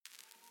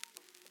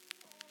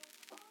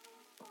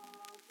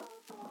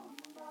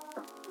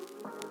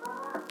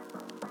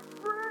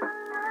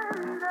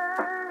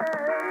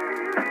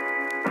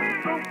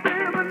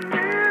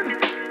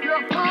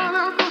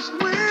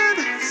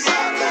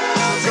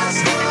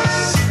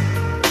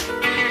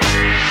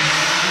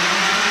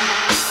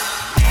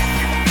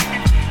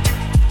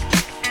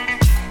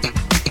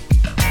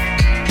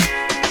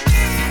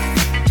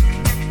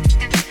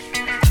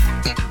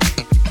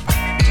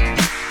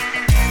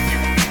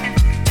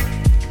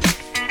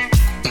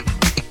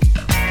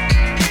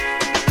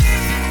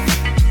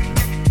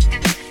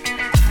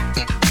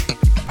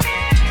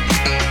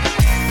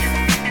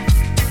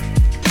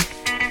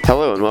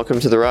and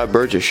welcome to the Rob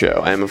Burgess Show.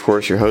 I am, of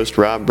course, your host,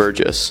 Rob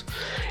Burgess.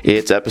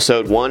 It's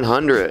episode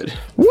 100.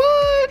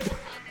 What?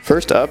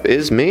 First up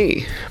is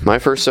me. My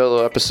first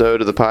solo episode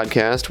of the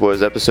podcast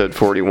was episode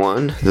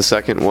 41, the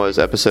second was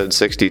episode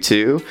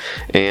 62,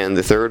 and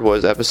the third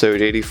was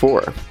episode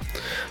 84.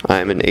 I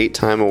am an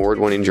 8-time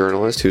award-winning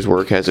journalist whose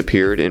work has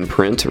appeared in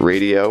print,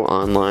 radio,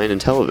 online,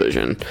 and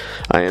television.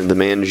 I am the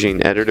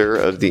managing editor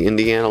of the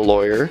Indiana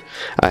Lawyer.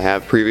 I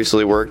have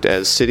previously worked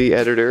as city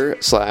editor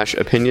 /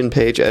 opinion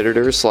page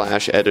editor /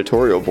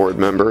 editorial board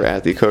member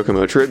at the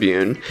Kokomo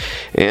Tribune,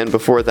 and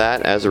before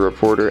that as a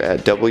reporter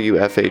at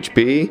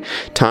WFHB,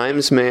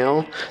 Times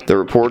Mail, the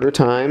Reporter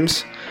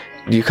Times,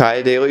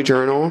 Ukiah Daily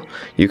Journal,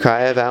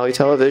 Ukiah Valley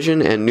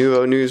Television, and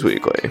Nuvo News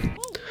Weekly.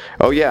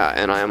 Oh yeah,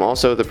 and I am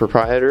also the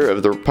proprietor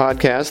of the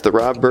podcast, The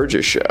Rob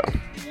Burgess Show.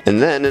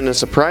 And then, in a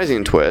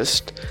surprising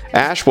twist,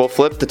 Ash will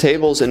flip the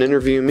tables and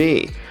interview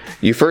me.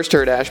 You first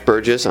heard Ash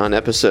Burgess on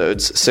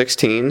episodes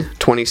 16,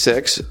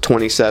 26,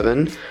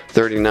 27,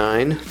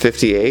 39,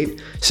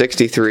 58,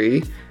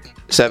 63,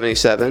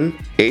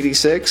 77,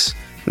 86,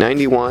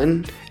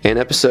 91, and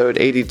episode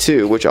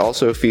 82, which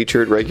also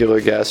featured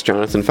regular guest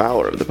Jonathan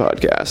Fowler of the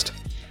podcast.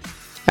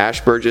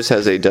 Ash Burgess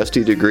has a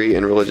dusty degree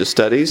in religious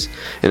studies,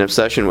 an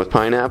obsession with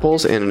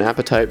pineapples, and an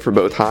appetite for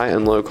both high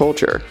and low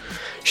culture.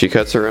 She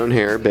cuts her own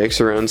hair, bakes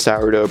her own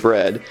sourdough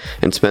bread,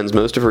 and spends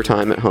most of her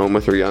time at home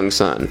with her young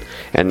son,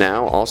 and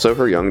now also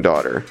her young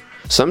daughter.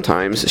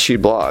 Sometimes she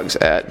blogs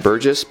at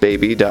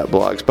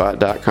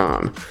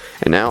burgessbaby.blogspot.com.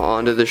 And now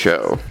on to the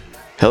show.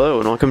 Hello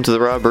and welcome to the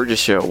Rob Burgess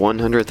Show,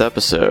 100th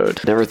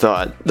episode. Never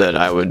thought that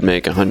I would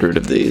make 100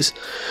 of these,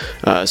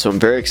 so I'm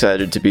very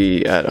excited to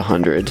be at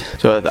 100.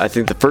 So I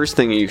think the first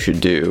thing you should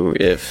do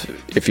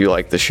if you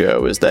like the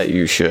show is that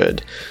you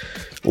should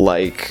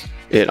like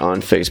it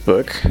on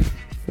Facebook.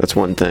 That's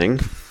one thing.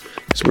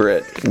 So we're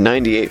at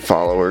 98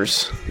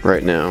 followers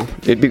right now.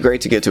 It'd be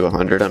great to get to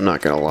 100, I'm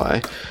not gonna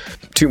lie.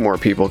 2 more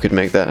people could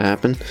make that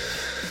happen.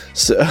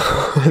 So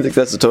I think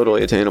that's a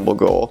totally attainable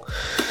goal.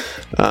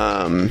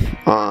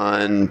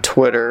 On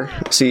Twitter,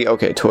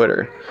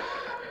 Twitter,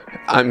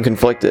 I'm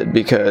conflicted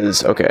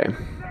because,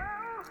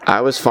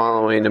 I was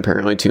following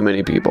apparently too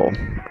many people.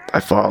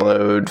 I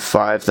followed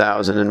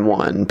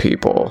 5,001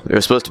 people. It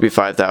was supposed to be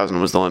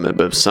 5,000 was the limit,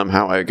 but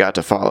somehow I got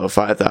to follow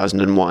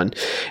 5,001,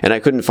 and I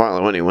couldn't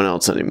follow anyone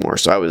else anymore,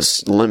 so I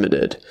was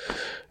limited.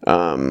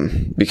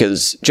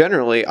 Because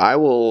generally I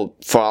will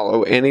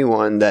follow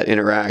anyone that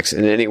interacts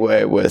in any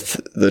way with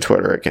the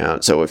Twitter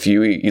account. So if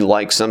you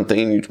like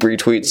something, you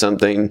retweet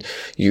something,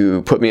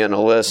 you put me on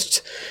a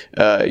list,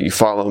 you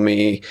follow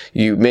me,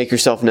 you make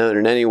yourself known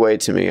in any way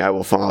to me, I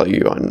will follow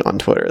you on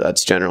Twitter.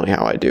 That's generally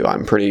how I do.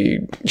 I'm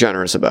pretty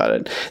generous about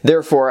it.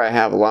 Therefore, I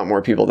have a lot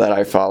more people that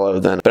I follow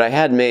but I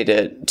had made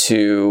it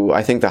to,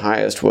 I think the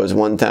highest was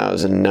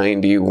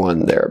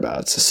 1,091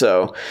 thereabouts.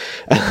 So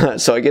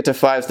I get to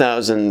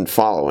 5,000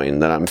 followers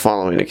that I'm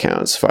following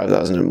accounts,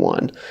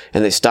 5,001,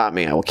 and they stop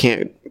me.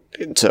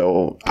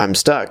 So I'm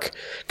stuck,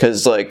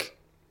 because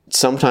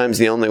sometimes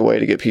the only way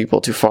to get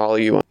people to follow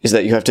you is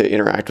that you have to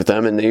interact with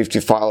them, and you have to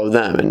follow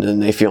them, and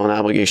then they feel an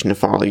obligation to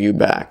follow you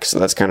back. So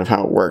that's kind of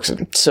how it works.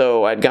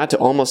 So I'd got to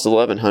almost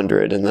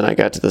 1,100, and then I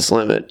got to this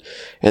limit,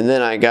 and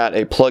then I got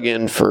a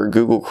plugin for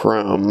Google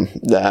Chrome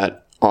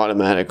that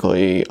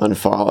automatically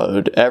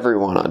unfollowed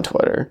everyone on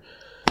Twitter.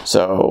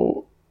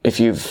 So if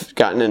you've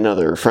gotten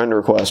another friend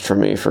request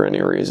from me for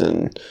any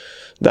reason,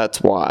 that's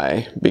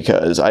why,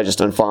 because I just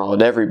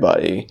unfollowed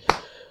everybody,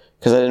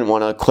 because I didn't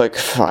want to click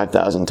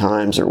 5,000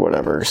 times or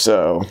whatever,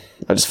 so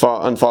I just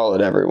unfollowed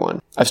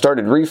everyone. I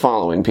started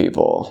refollowing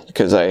people,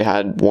 because I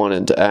had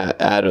wanted to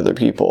add other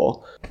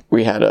people.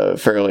 We had a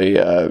fairly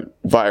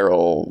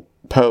viral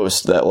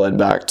post that led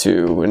back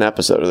to an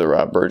episode of the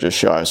Rob Burgess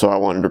Show, so I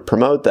wanted to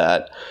promote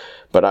that,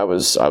 but I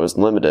was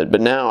limited.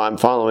 But now I'm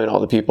following all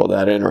the people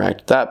that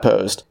interact with that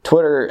post.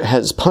 Twitter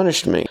has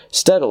punished me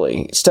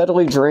steadily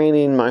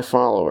draining my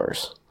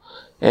followers.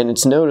 And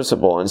it's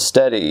noticeable and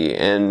steady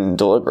and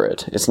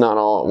deliberate. It's not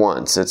all at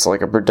once. It's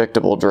like a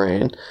predictable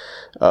drain.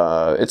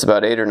 It's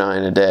about 8 or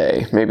 9 a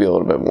day, maybe a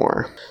little bit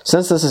more.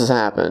 Since this has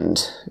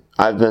happened,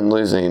 I've been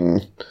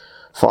losing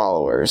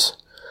followers.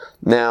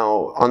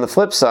 Now, on the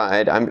flip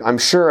side, I'm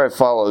sure I've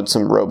followed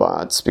some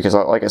robots, because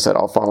like I said,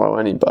 I'll follow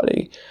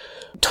anybody.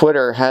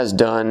 Twitter has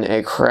done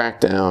a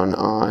crackdown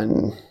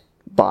on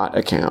bot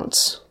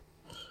accounts.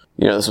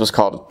 This was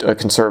called a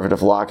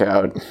conservative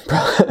lockout,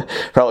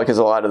 probably because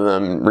a lot of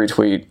them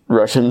retweet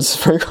Russians,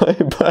 frankly,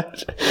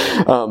 but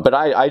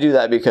I do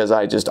that because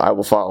I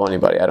will follow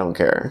anybody, I don't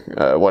care,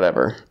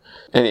 whatever.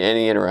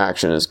 Any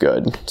interaction is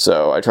good,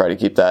 so I try to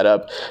keep that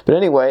up. But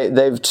anyway,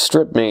 they've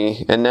stripped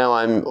me, and now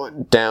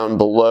I'm down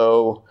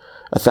below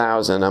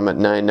 1,000, I'm at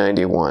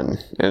 991,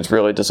 and it's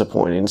really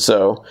disappointing,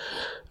 so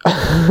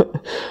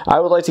I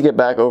would like to get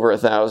back over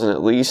 1,000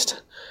 at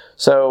least.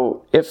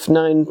 So if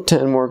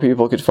 9-10 more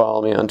people could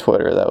follow me on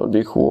Twitter, that would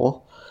be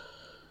cool.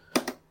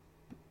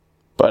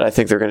 But I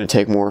think they're going to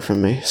take more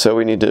from me. So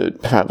we need to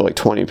have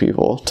 20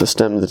 people to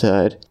stem the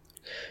tide.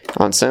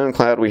 On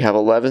SoundCloud, we have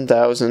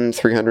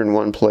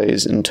 11,301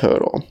 plays in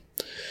total.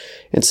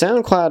 And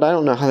SoundCloud, I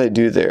don't know how they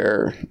do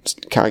their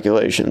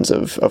calculations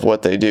of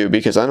what they do,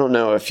 because I don't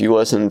know if you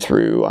listen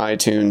through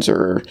iTunes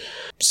or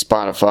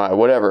Spotify,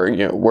 whatever,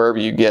 wherever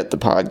you get the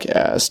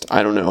podcast,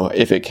 I don't know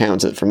if it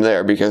counts it from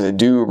there, because I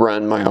do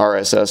run my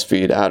RSS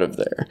feed out of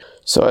there.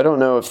 So I don't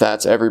know if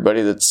that's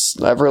everybody that's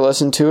ever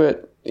listened to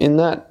it in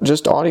that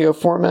just audio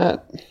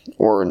format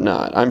or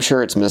not. I'm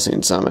sure it's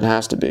missing some. It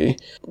has to be.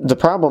 The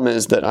problem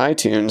is that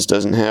iTunes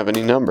doesn't have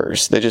any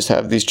numbers. They just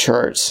have these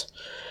charts.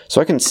 So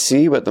I can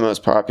see what the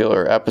most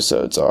popular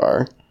episodes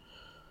are,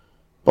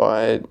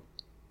 but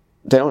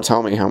they don't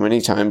tell me how many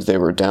times they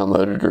were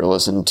downloaded or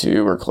listened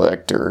to or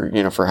clicked or,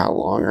 for how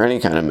long or any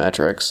kind of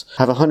metrics.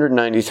 I have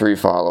 193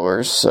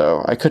 followers,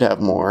 so I could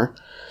have more.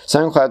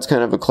 SoundCloud's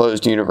kind of a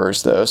closed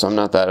universe, though, so I'm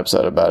not that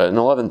upset about it. And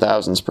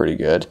 11,000 is pretty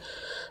good.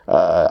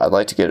 I'd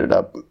like to get it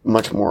up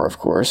much more, of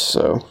course,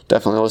 so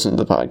definitely listen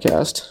to the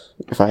podcast,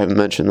 if I haven't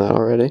mentioned that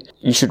already.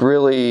 You should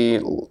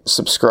really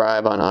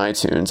subscribe on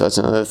iTunes, that's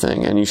another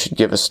thing, and you should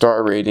give a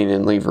star rating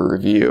and leave a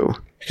review,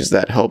 because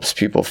that helps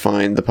people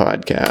find the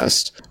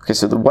podcast. Okay,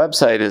 so the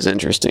website is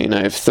interesting.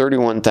 I have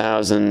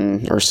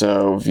 31,000 or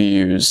so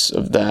views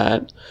of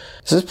that.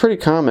 This is pretty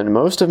common.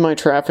 Most of my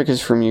traffic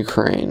is from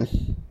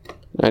Ukraine.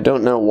 I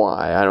don't know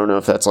why. I don't know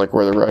if that's like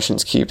where the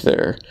Russians keep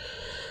their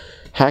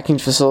hacking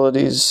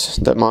facilities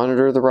that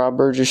monitor the Rob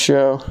Burgess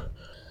show.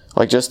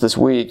 Like just this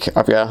week,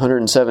 I've got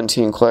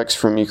 117 clicks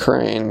from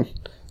Ukraine,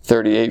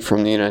 38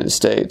 from the United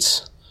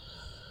States,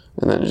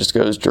 and then it just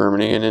goes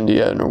Germany and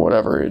India and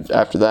whatever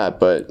after that.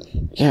 But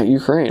yeah,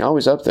 Ukraine,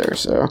 always up there.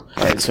 So,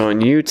 alright, so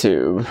on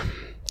YouTube,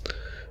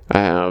 I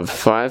have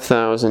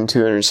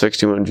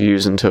 5,261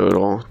 views in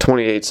total,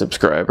 28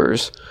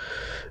 subscribers.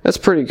 That's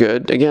pretty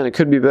good. Again, it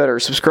could be better.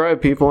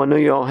 Subscribe, people. I know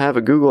you all have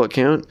a Google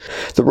account.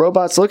 The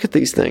robots look at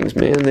these things,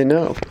 man. They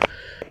know.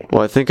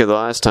 Well, I think of the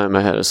last time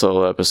I had a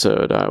solo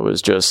episode, I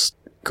was just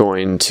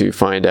going to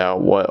find out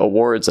what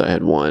awards I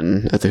had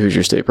won at the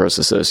Hoosier State Press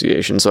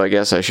Association, so I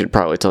guess I should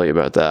probably tell you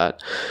about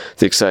that.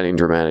 The exciting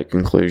dramatic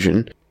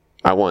conclusion.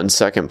 I won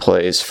second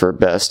place for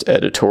Best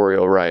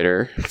Editorial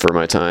Writer for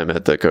my time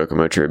at the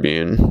Kokomo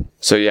Tribune.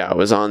 So yeah, I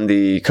was on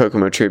the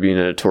Kokomo Tribune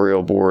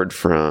editorial board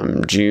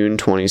from June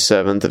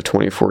 27th of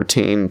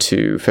 2014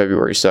 to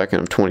February 2nd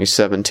of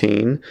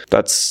 2017.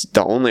 That's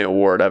the only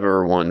award I've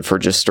ever won for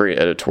just straight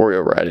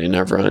editorial writing.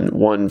 I've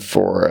won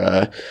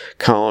for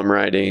column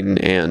writing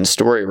and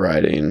story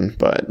writing,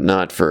 but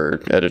not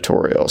for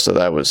editorial. So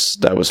that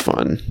was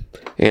fun.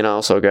 And I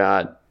also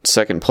got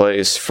second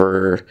place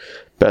for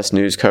Best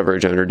News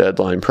Coverage Under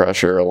Deadline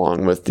Pressure,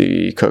 along with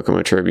the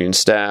Kokomo Tribune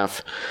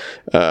staff,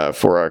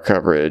 for our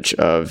coverage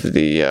of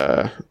the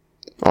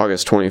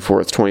August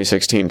 24th,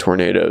 2016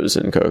 tornadoes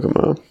in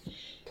Kokomo.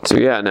 So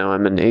yeah, now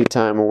I'm an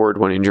 8-time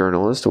award-winning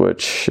journalist,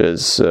 which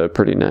is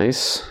pretty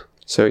nice.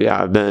 So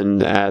yeah, I've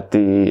been at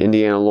the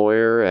Indiana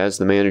Lawyer as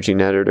the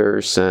managing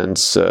editor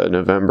since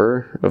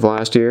November of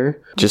last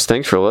year. Just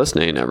thanks for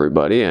listening,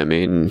 everybody. I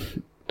mean,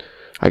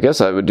 I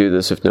guess I would do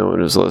this if no one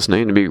was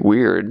listening. It'd be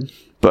weird,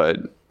 but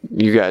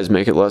you guys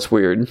make it less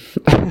weird.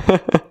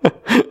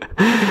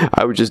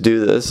 I would just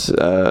do this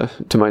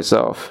to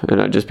myself, and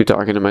I'd just be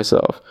talking to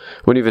myself.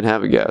 Wouldn't even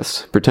have a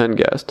guest, pretend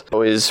guest.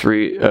 Always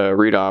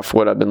read off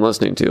what I've been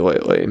listening to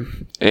lately,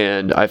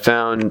 and I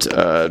found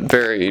a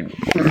very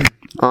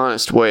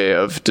honest way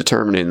of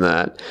determining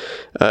that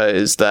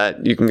is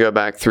that you can go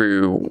back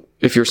through.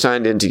 If you're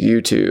signed into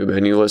YouTube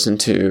and you listen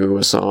to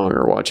a song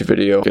or watch a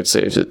video, it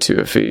saves it to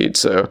a feed.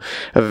 So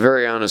I have a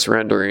very honest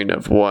rendering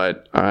of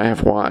what I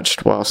have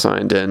watched while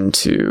signed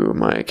into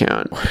my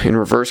account in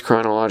reverse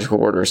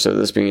chronological order. So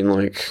this being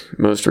like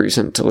most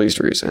recent to least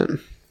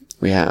recent.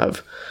 We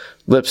have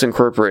Lips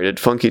Incorporated,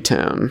 Funky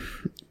Town,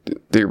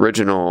 the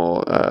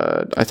original,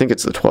 I think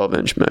it's the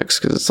 12-inch mix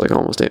because it's like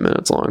almost 8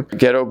 minutes long.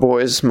 Ghetto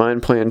Boys,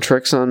 Mind Playing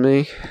Tricks on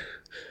Me.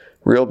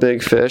 Real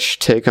Big Fish,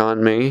 Take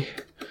On Me.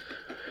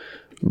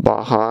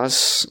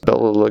 Bajas,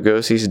 Bela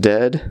Lugosi's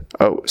Dead.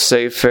 Oh,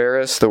 Save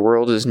Ferris, The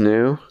World Is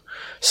New.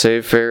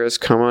 Save Ferris,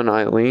 Come On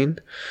Eileen.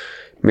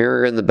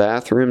 Mirror in the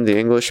Bathroom, The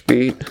English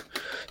Beat.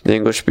 The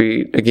English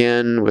Beat,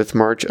 again, with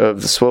March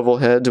of the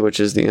Swivelheads, which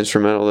is the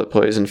instrumental that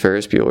plays in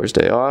Ferris Bueller's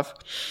Day Off.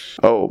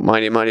 Oh,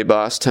 Mighty Mighty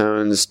Boss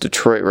Tones,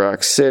 Detroit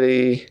Rock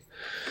City.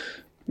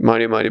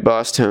 Mighty Mighty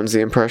Boss Tones,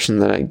 The Impression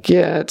That I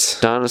Get.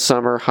 Donna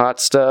Summer, Hot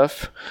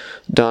Stuff.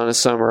 Donna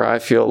Summer, I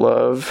Feel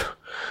Love.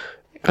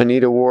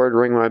 Anita Ward,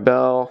 Ring My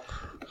Bell.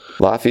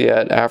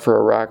 Lafayette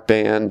Afro Rock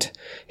Band,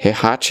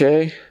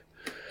 Heihache,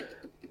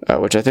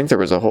 which I think there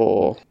was a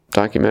whole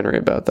documentary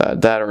about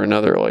that. That or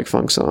another like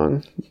funk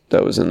song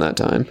that was in that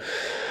time.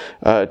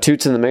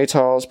 Toots and the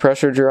Maytals,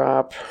 Pressure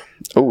Drop.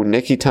 Oh,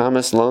 Nikki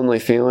Thomas, Lonely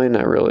Feeling.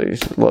 I really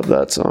love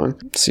that song.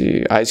 Let's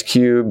see, Ice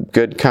Cube,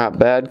 Good Cop,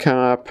 Bad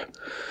Cop.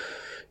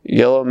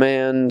 Yellow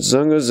Man,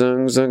 Zunga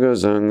Zung, Zunga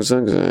Zung,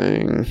 Zung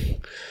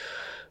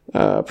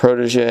Zung.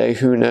 Protege,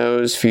 Who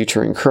Knows,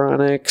 featuring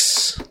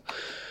Chronix.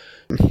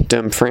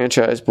 Dem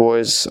Franchise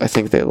Boys, I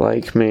Think They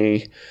Like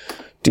Me.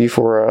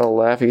 D4L,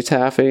 Laffy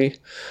Taffy.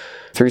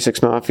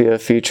 3-6 Mafia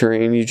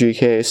featuring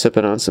UGK,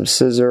 Sipping on Some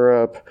Scissor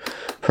Up.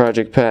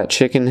 Project Pat,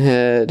 Chicken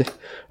Head.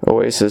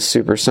 Oasis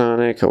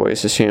Supersonic,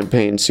 Oasis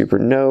Champagne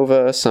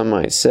Supernova, some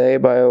might say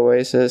by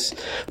Oasis.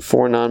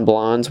 Four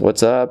Non-Blondes,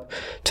 What's Up?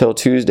 Till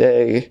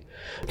Tuesday,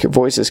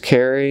 Voices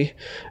Carry,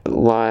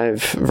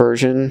 live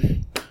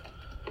version.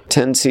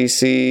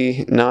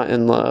 10cc, Not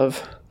in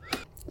Love.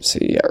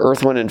 See,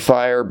 Earth, Wind, and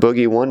Fire,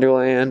 Boogie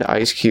Wonderland,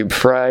 Ice Cube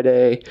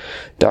Friday,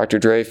 Dr.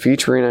 Dre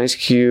featuring Ice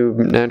Cube,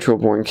 Natural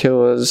Born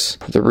Killers,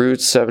 The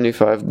Roots,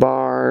 75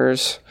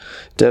 Bars,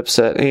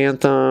 Dipset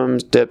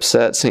Anthems,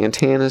 Dipset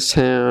Santana's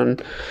Town,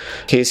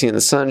 Casey and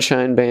the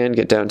Sunshine Band,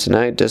 Get Down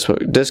Tonight,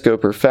 Disco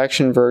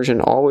Perfection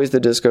version, always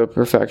the Disco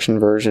Perfection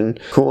version,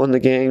 Kool and the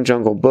Gang,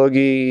 Jungle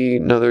Boogie,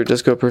 another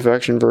Disco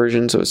Perfection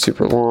version, so it's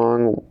super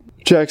long.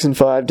 Jackson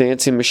 5,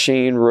 Dancing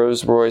Machine,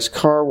 Rolls Royce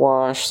Car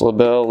Wash,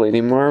 LaBelle,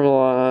 Lady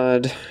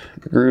Marmalade,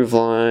 Groove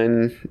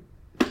Line,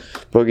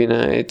 Boogie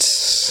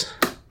Nights,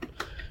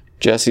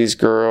 Jesse's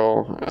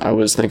Girl. I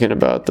was thinking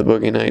about the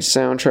Boogie Nights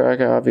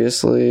soundtrack,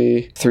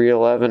 obviously.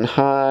 311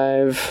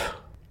 Hive,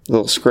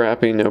 Little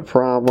Scrappy, No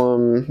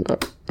Problem,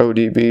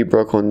 ODB,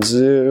 Brooklyn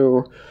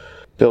Zoo,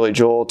 Billy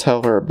Joel,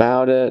 Tell Her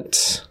About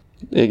It,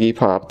 Iggy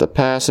Pop, The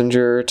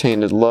Passenger,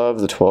 Tainted Love,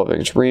 the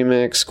 12-inch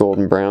remix,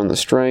 Golden Brown, The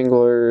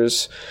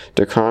Stranglers,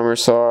 De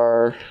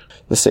Commerçar,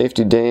 The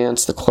Safety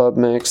Dance, The Club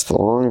Mix, the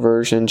long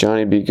version,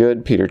 Johnny B.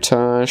 Good, Peter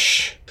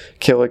Tosh,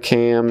 Kill a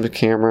Cam,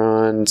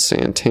 Cameron,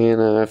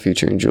 Santana,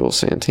 featuring Jules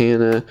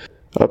Santana,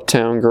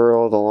 Uptown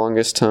Girl, The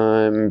Longest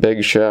Time,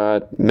 Big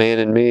Shot, Man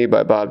and Me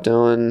by Bob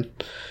Dylan,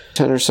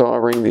 Tenor Saw,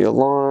 Ring the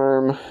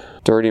Alarm,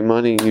 Dirty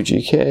Money,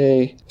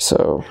 UGK.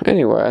 So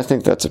anyway, I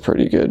think that's a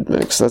pretty good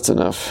mix. That's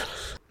enough.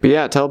 But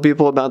yeah, tell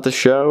people about the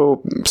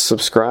show,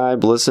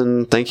 subscribe,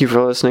 listen. Thank you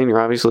for listening. You're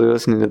obviously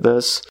listening to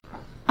this.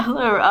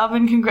 Hello, Rob,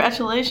 and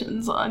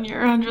congratulations on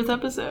your 100th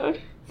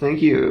episode.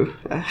 Thank you,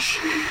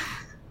 Ash.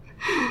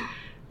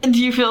 Do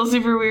you feel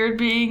super weird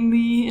being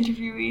the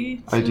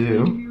interviewee? I do. The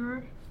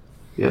interviewer?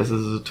 Yes, this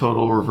is a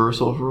total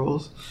reversal of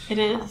roles. It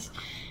is.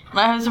 And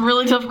I have some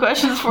really tough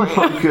questions for you.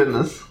 Oh,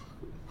 goodness.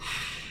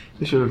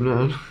 I should have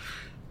known.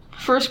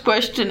 First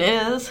question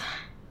is,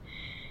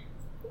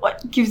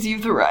 what gives you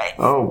the right?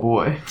 Oh,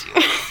 boy.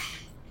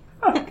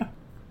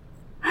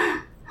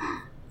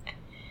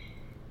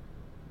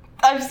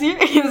 I'm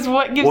serious.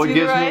 What gives you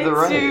the right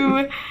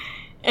to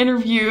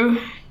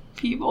interview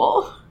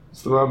people?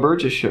 It's the Rob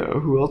Burgess Show.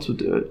 Who else would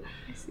do it?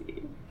 I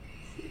see.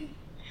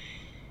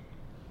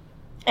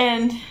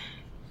 And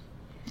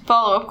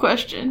follow-up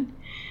question.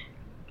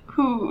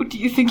 Who do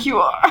you think you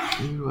are?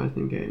 Who do I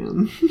think I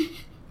am?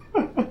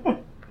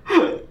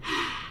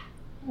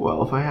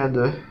 Well, if I had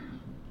to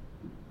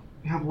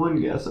have one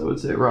guess, I would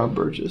say Rob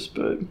Burgess,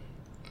 but...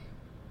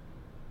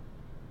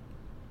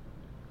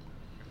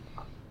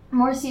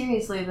 More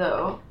seriously,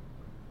 though,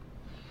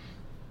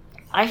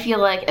 I feel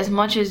like as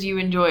much as you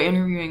enjoy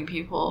interviewing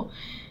people,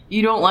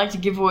 you don't like to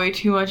give away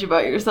too much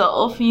about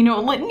yourself. You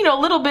know,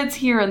 little bits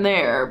here and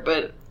there,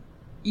 but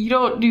you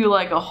don't do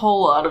like a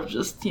whole lot of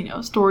just,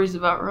 stories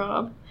about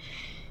Rob.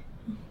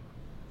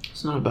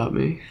 It's not about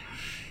me.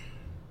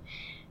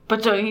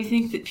 But don't you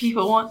think that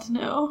people want to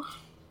know?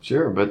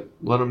 Sure, but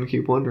let them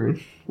keep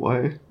wondering.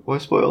 Why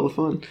spoil the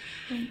fun?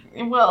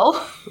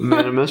 Well... A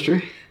man of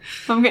mystery?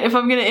 If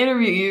I'm gonna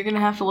interview you, you're gonna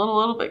have to let a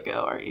little bit go,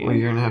 aren't you? Well,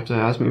 you're gonna have to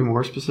ask me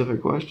more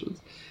specific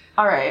questions.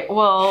 Alright,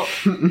 well...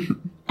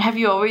 Have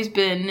you always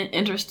been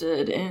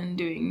interested in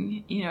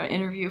doing,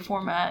 interview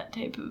format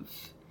type of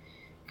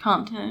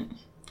content?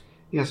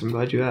 Yes, I'm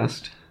glad you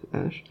asked,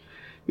 Ash.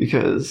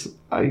 Because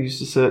I used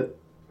to sit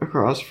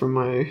across from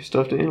my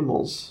stuffed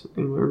animals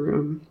in my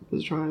room as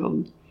a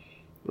child.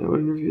 I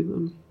would interview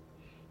them.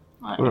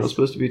 Nice. When I was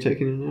supposed to be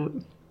taking a nap.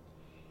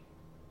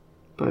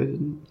 But I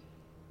didn't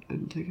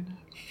take a nap.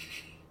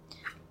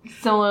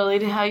 Similarly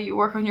to how you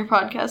work on your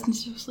podcast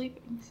instead of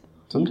sleeping. So,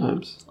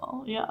 sometimes.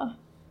 So, yeah.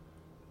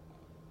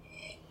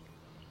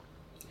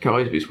 Can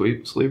always be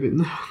sleeping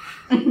though.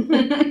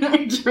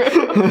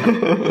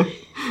 True.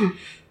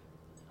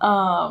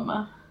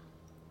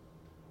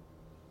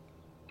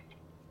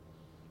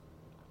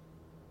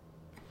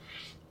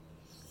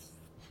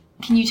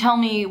 Can you tell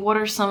me what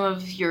are some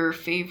of your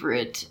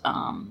favorite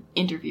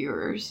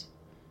interviewers?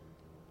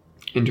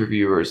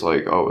 Interviewers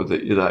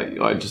that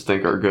I just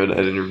think are good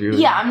at interviewing?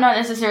 Yeah, I'm not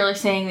necessarily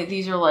saying that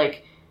these are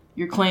like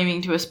you're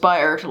claiming to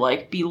aspire to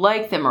like be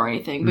like them or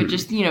anything, but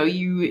just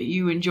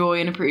you enjoy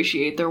and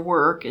appreciate their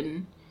work,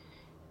 and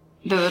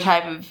they're the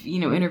type of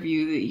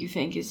interview that you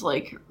think is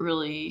like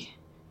really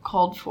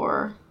called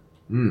for.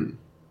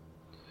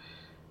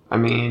 I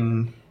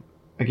mean,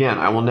 again,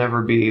 I will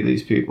never be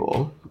these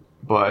people,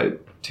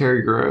 but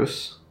Terry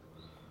Gross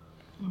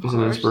is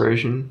an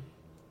inspiration.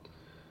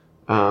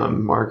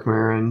 Mark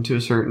Maron to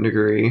a certain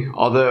degree.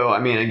 Although, I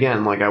mean,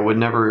 again, like I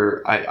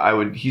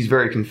would he's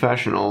very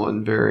confessional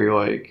and very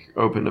like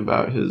open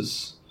about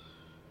his,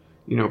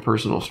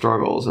 personal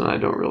struggles, and I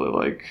don't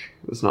really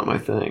it's not my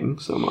thing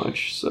so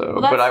much. So,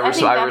 well, but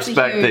I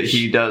respect that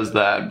he does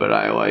that, but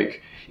I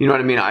you know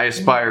what I mean? I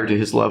aspire to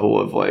his level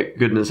of like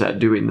goodness at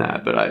doing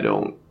that, but I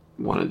don't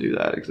want to do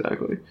that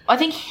exactly. I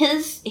think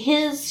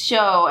his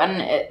show,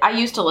 and I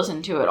used to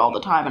listen to it all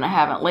the time, and I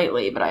haven't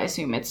lately, but I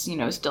assume it's,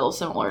 still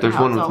similar to There's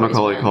how one it's with always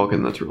Macaulay been.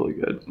 Culkin that's really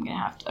good.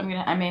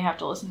 I may have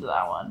to listen to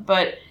that one,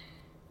 but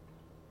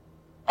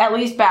at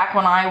least back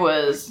when I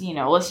was,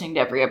 listening to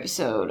every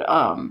episode,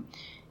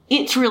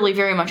 it's really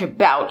very much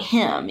about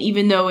him,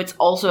 even though it's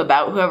also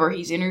about whoever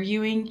he's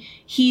interviewing.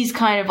 He's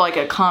kind of like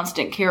a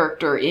constant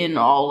character in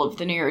all of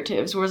the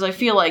narratives, whereas I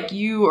feel like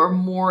you are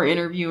more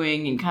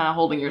interviewing and kind of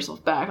holding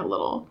yourself back a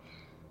little.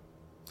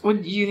 Do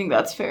you think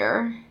that's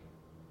fair?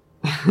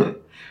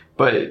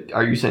 But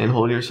are you saying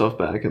holding yourself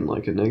back in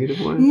like a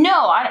negative way?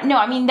 No,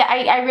 I mean,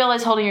 I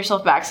realize holding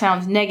yourself back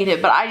sounds negative,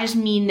 but I just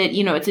mean that,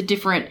 it's a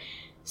different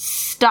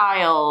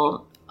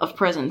style of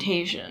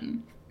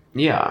presentation.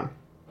 Yeah.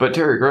 But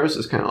Terry Gross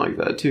is kind of like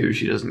that, too.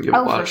 She doesn't give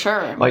a lot. Oh, for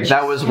sure. Like,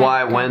 that was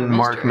why when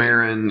Mark mystery.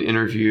 Maron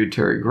interviewed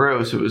Terry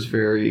Gross, it was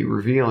very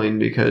revealing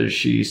because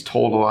she's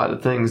told a lot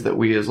of things that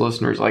we as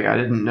listeners, like, I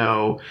didn't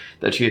know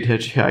that she had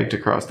hitchhiked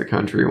across the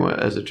country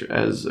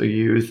as a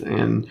youth,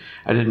 and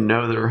I didn't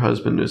know that her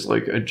husband is,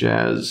 like, a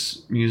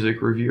jazz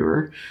music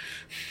reviewer.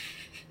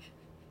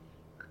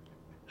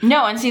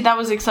 No, and see, that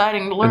was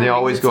exciting to learn. And they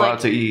always go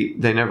out to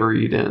eat. They never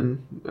eat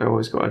in. They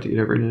always go out to eat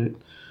every night.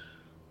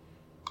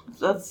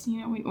 That's,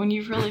 when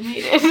you've really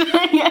made it.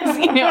 Yes,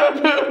 what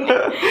I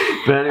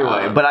mean? But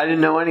anyway, but I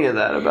didn't know any of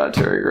that about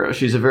Terry Gross.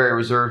 She's a very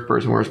reserved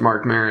person, whereas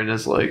Mark Maron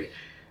is like,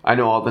 I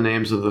know all the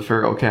names of the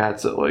feral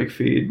cats that like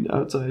feed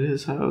outside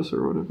his house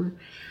or whatever.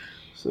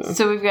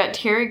 So we've got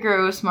Terry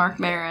Gross, Mark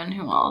Maron,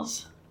 who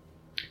else?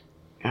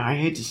 I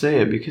hate to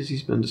say it because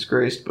he's been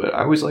disgraced, but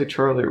I always liked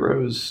Charlie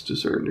Rose to a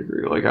certain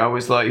degree. Like, I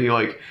always thought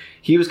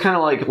he was kind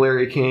of like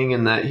Larry King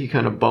in that he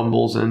kind of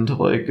bumbles into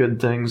like good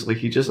things. Like,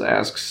 he just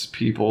asks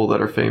people that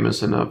are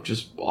famous enough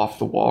just off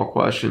the wall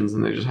questions,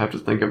 and they just have to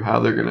think of how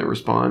they're going to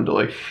respond to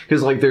like,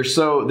 because like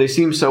they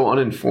seem so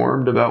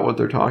uninformed about what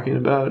they're talking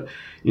about.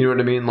 You know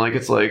what I mean? Like,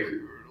 it's like,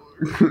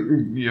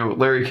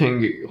 Larry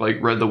King like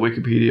read the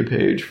Wikipedia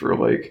page for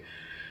like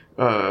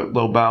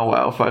Lil Bow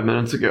Wow 5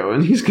 minutes ago,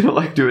 and he's gonna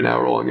like do an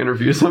hour-long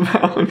interview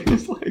somehow, and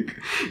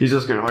he's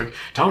just gonna like,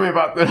 tell me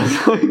about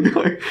this.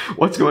 like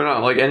what's going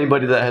on. Like,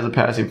 anybody that has a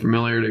passing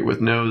familiarity with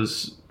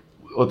knows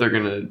what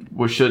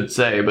they're should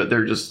say, but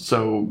they're just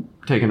so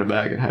taken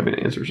aback at having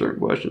to answer certain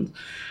questions.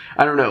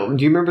 I don't know.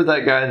 Do you remember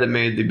that guy that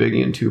made the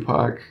Biggie and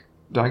Tupac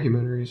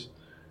documentaries?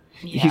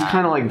 Yeah. He's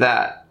kind of like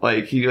that.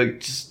 Like, he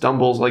like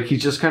stumbles, like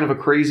he's just kind of a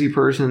crazy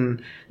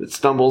person that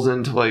stumbles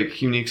into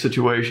like unique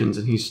situations,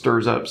 and he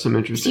stirs up some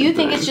interesting things.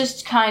 Do you think it's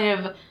just kind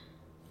of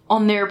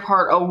on their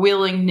part a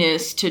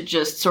willingness to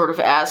just sort of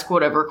ask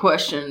whatever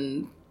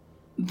question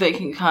they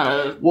can kind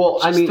of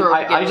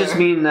I just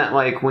mean that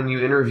like when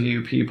you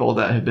interview people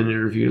that have been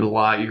interviewed a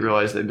lot, you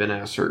realize they've been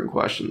asked certain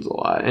questions a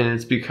lot, and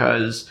it's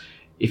because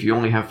if you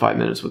only have 5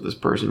 minutes with this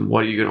person,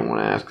 what are you going to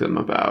want to ask them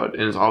about?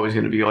 And it's always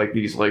going to be like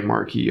these like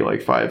marquee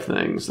like 5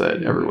 things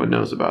that everyone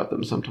knows about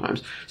them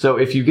sometimes. So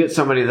if you get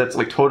somebody that's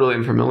like totally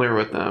unfamiliar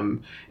with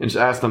them and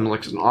just ask them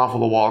like an off the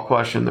wall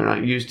question they're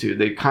not used to,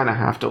 they kind of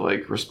have to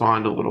like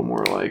respond a little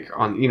more like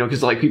on,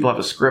 because like people have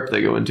a script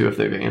they go into if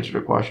they've answered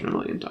a question a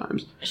million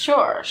times.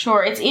 Sure.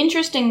 It's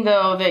interesting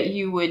though that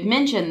you would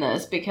mention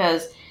this,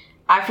 because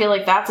I feel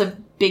like that's a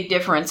big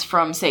difference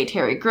from, say,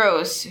 Terry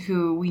Gross,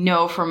 who we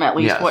know from at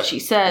least what she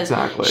says.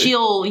 Exactly.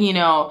 She'll,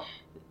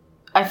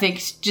 I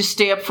think just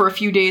stay up for a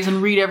few days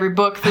and read every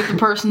book that the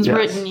person's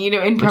written, in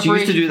preparation. But she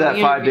used to do that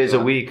 5 days a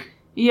week.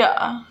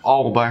 Yeah.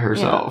 All by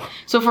herself. Yeah.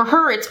 So for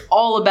her, it's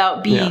all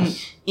about being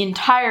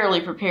entirely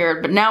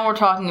prepared. But now we're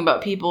talking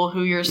about people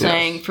who you're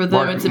saying for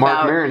them it's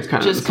about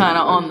just kind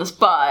of on the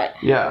spot.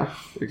 Yeah,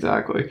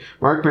 exactly.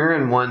 Mark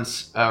Maron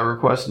once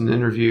requested an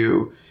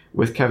interview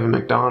with Kevin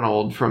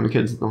MacDonald from The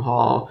Kids in the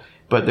Hall,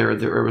 but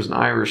there was an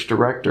Irish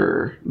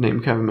director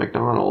named Kevin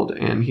MacDonald,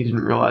 and he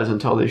didn't realize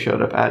until they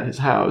showed up at his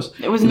house.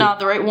 It was not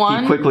the right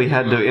one? He quickly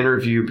had to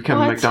interview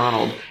Kevin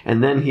MacDonald,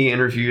 and then he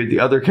interviewed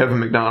the other Kevin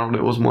MacDonald.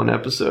 It was one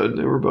episode.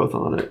 They were both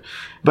on it.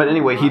 But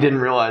anyway, he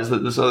didn't realize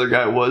that this other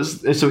guy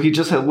was... So he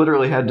just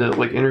literally had to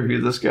like interview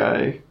this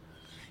guy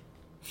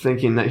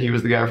thinking that he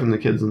was the guy from The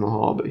Kids in the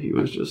Hall, but he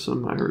was just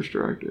some Irish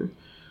director.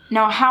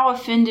 Now, how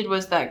offended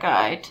was that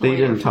guy? They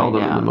didn't tell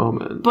them in the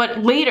moment. But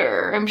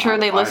later, I'm sure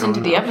they listened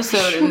to the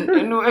episode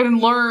and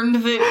learned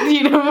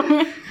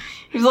that,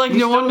 he was like,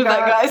 no wonder that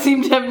guy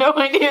seemed to have no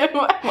idea who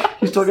I was.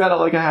 He still got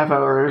like a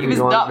half-hour interview.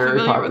 He was not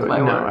familiar with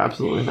my work. No,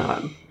 absolutely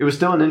not. It was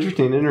still an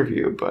interesting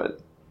interview,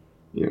 but,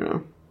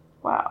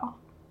 Wow.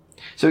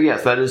 So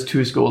yes, that is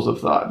 2 schools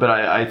of thought, but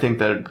I think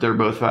that they're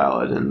both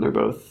valid, and they're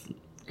both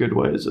good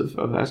ways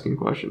of asking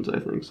questions, I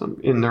think, some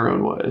in their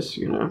own ways,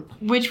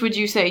 Which would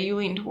you say you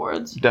lean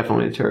towards?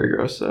 Definitely the Terry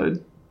Gross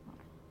side.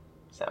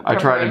 So I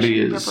try to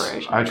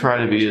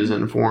be as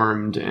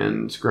informed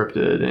and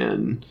scripted,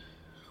 and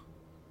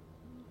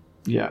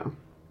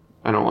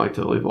I don't like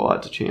to leave a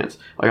lot to chance.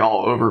 Like, I'll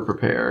over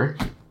prepare.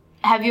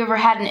 Have you ever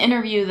had an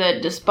interview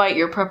that, despite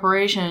your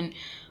preparation,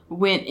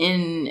 went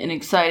in an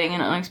exciting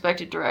and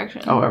unexpected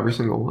direction? Oh, every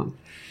single one.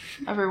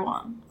 Every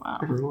one. Wow.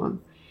 Every one.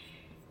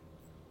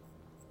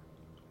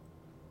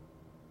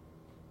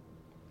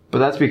 But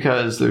that's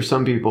because there's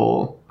some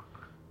people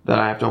that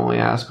I have to only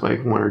ask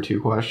like 1 or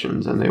 2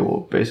 questions, and they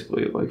will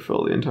basically like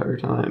fill the entire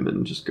time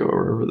and just go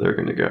wherever they're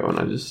going to go, and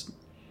I just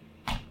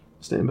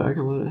stand back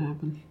and let it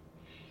happen.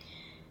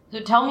 So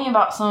tell me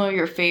about some of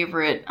your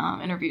favorite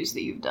interviews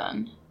that you've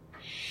done.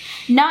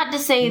 Not to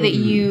say that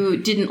you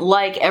didn't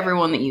like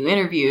everyone that you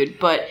interviewed,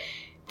 but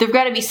there've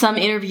got to be some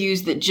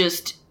interviews that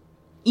just,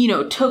 you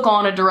know, took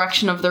on a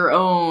direction of their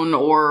own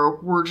or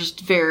were just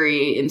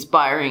very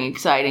inspiring,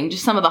 exciting.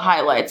 Just some of the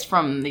highlights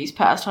from these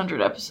past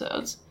 100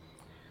 episodes.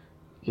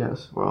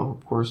 Yes, well,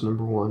 of course,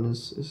 number 1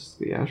 is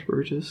the Ash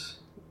Burgess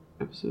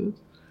episode.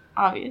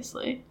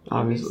 Obviously.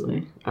 I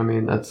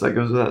mean, that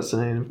goes without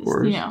saying, of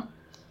course. Yeah.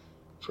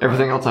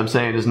 Everything else I'm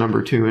saying is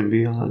number 2 and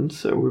beyond,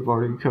 so we've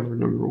already covered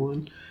number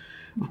 1,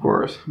 of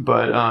course.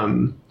 But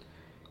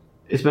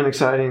it's been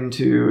exciting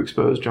to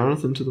expose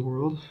Jonathan to the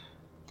world.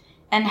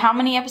 And how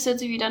many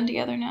episodes have you done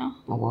together now?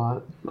 A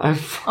lot. A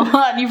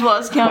lot? You've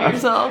lost count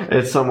yourself?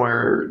 It's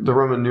somewhere, the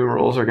Roman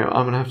numerals I'm going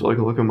to have to like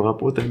look them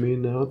up, what they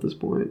mean now at this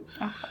point.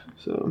 Okay.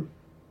 So,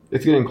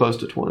 it's getting close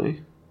to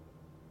 20.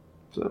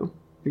 So,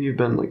 I think you've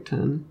been like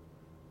 10,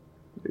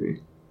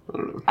 maybe. I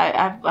don't know.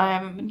 I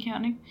haven't been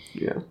counting.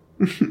 Yeah.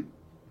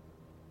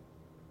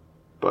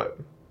 But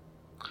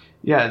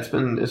yeah, it's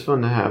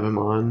fun to have him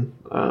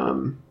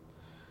on.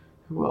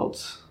 Who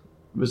else?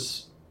 It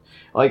was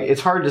like, it's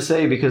hard to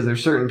say because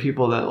there's certain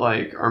people that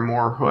like are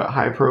more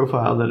high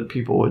profile that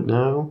people would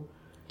know,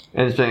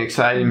 and it's been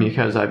exciting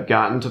because I've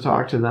gotten to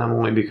talk to them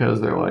only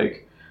because they're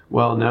like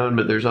well known.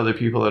 But there's other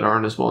people that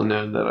aren't as well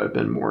known that I've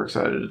been more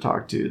excited to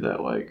talk to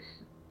that like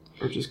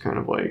are just kind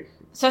of like.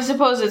 So I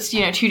suppose it's, you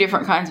know, 2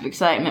 different kinds of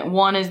excitement.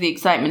 One is the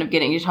excitement of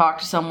getting to talk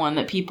to someone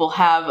that people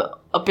have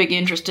a big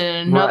interest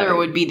in. Another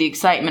would be the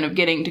excitement of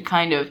getting to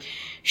kind of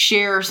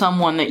share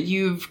someone that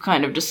you've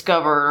kind of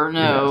discovered or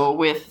know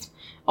with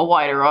a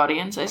wider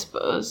audience, I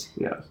suppose.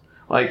 Yes.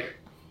 Like,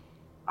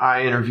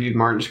 I interviewed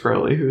Martin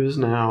Shkreli, who is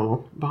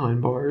now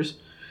behind bars,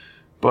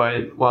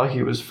 but while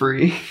he was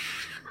free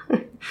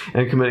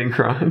and committing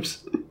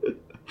crimes,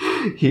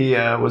 he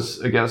was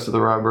a guest of the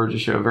Rob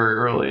Burgess show very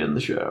early in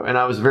the show. And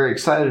I was very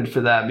excited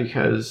for that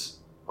because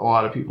a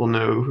lot of people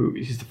know who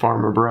he's, the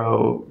farmer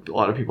bro. A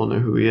lot of people know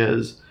who he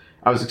is.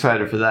 I was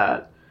excited for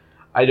that.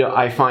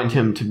 I find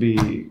him to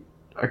be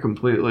a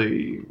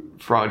completely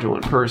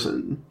fraudulent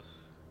person.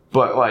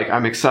 But like,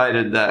 I'm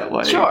excited that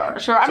like sure.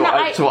 I'm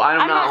not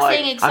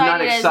saying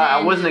excited.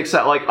 I wasn't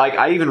excited. Like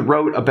I even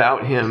wrote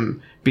about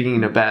him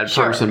being a bad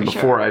person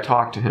before I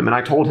talked to him, and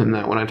I told him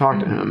that when I talked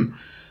to him.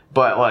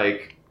 But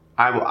like,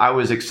 I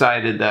was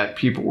excited that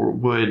people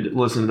would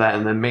listen to that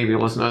and then maybe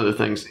listen to other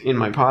things in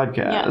my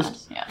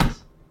podcast.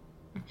 Yes.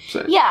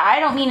 So. Yeah,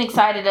 I don't mean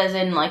excited as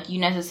in like you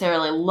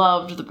necessarily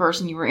loved the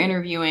person you were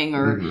interviewing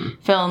or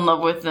fell in love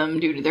with them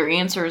due to their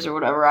answers or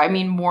whatever. I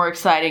mean more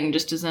exciting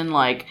just as in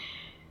like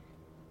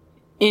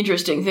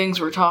interesting things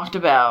were talked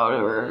about,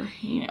 or,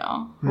 you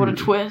know, what a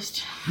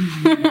twist.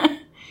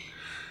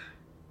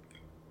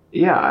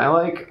 Yeah, I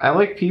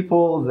like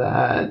people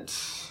that,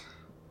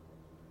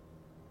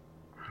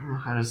 I don't know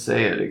how to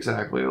say it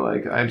exactly.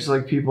 Like, I just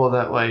like people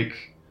that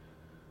like,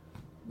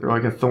 they're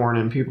like a thorn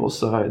in people's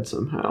side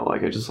somehow.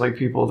 Like, I just like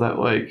people that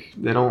like,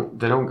 they don't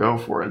go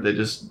for it. They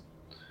just,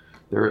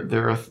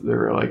 they're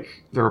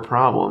a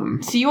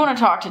problem. So you want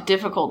to talk to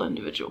difficult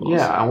individuals?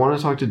 Yeah, I want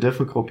to talk to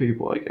difficult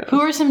people, I guess.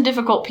 Who are some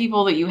difficult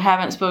people that you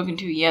haven't spoken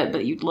to yet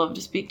that you'd love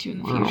to speak to in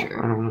the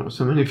future? I don't know.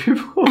 So many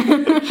people.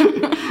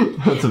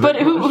 But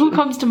who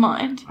comes to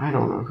mind? I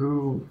don't know.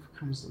 Who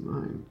comes to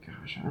mind?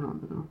 Gosh, I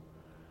don't know.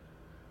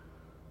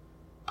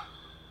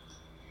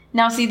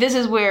 Now, see, this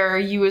is where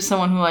you, as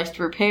someone who likes to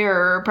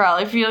prepare, are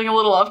probably feeling a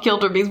little off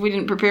kilter because we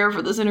didn't prepare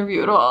for this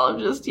interview at all. I'm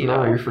just, you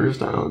know. No, you're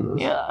first down on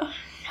this. Yeah.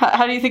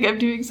 How do you think I'm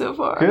doing so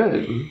far?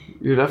 Good.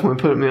 You're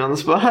definitely putting me on the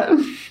spot.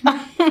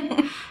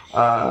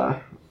 I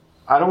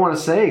don't want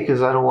to say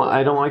because I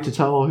don't like to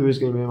tell who's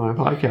going to be on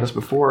my podcast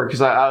before,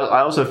 because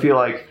I also feel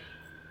like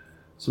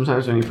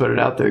sometimes when you put it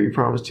out there, you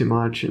promise too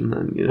much, and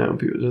then, you know,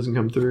 it doesn't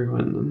come through,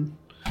 and then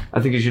I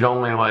think you should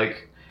only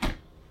like.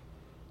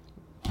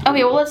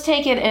 Okay, well, let's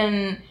take it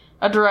in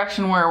a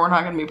direction where we're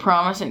not going to be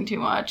promising too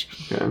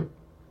much. Okay.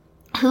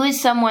 Who is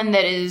someone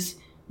that is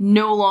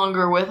no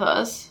longer with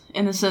us,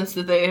 in the sense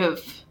that they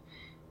have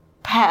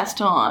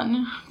passed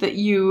on, that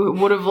you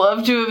would have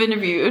loved to have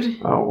interviewed?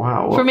 Oh,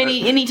 wow. From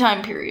any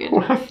time period.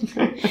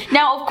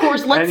 Now, of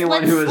course, let's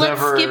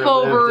skip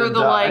over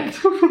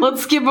the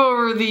let's skip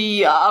over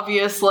the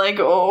obvious, like,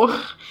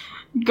 oh,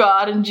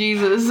 God and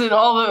Jesus and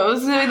all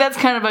those. I mean, that's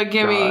kind of a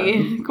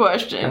gimme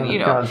question, you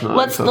know.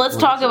 Let's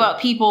talk about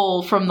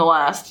people from the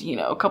last, you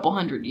know, couple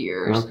hundred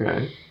years.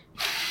 Okay.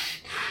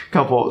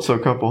 Couple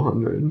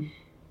hundred.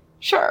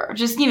 Sure,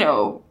 just, you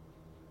know,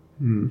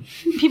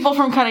 people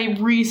from kind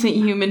of recent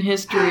human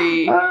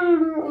history. I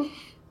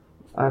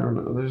don't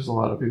know. There's a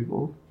lot of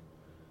people.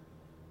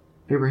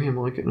 Abraham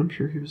Lincoln, I'm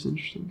sure he was an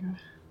interesting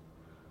guy.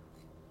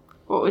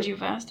 What would you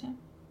have asked him?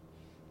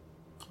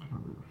 I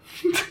don't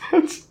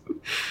know.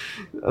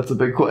 That's a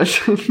big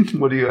question.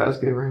 What do you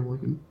ask Abraham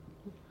Lincoln?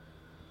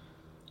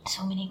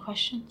 So many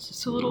questions,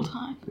 so little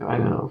time. I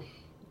know.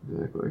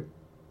 Exactly.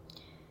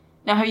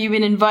 Now, have you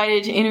been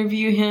invited to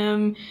interview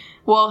him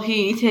while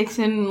he takes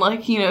in,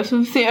 like, you know,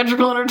 some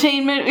theatrical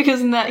entertainment?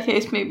 Because in that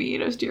case, maybe, you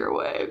know, steer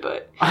away,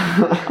 but...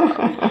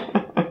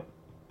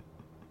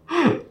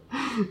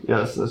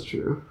 Yes, that's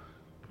true.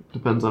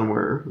 Depends on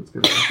where it's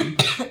going to happen.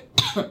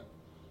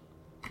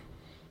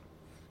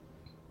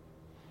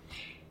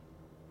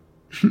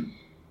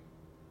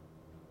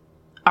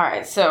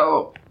 Alright,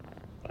 so...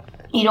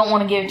 You don't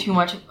want to give too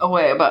much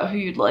away about who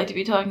you'd like to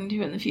be talking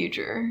to in the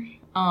future.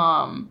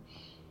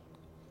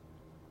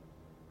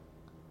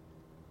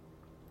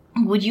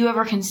 Would you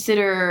ever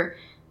consider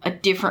a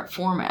different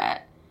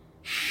format?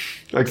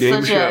 A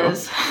game show.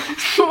 As, I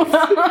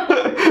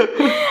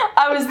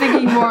was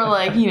thinking more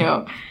like, you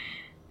know,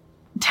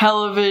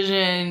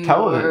 television.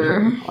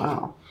 Television?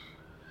 Wow.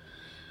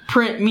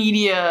 Print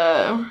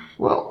media.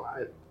 Well,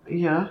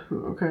 yeah,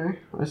 okay.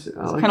 I see.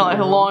 I it's kind of like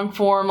a long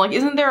form. Like,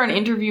 isn't there an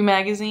interview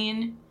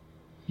magazine?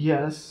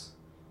 Yes.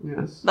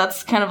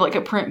 That's kind of like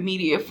a print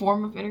media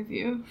form of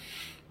interview.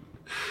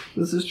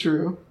 This is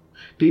true.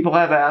 People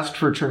have asked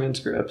for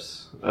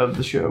transcripts of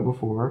the show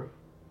before.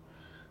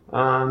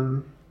 I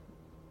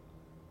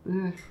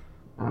don't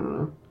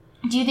know.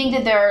 Do you think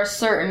that there are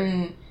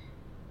certain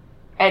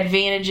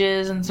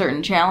advantages and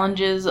certain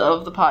challenges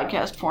of the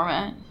podcast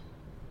format?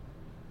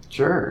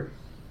 Sure.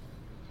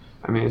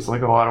 I mean, it's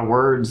like a lot of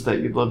words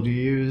that you'd love to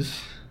use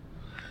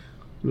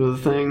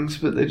with things,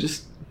 but they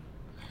just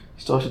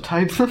still have to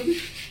type them.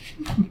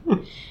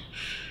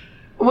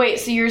 Wait,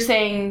 so you're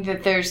saying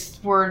that there's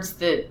words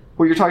that...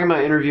 Well, you're talking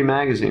about Interview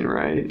Magazine,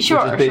 right?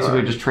 Sure, which is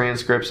basically just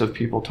transcripts of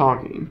people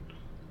talking.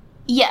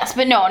 Yes,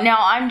 but no, now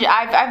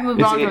I've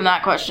moved on from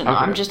that question. Though.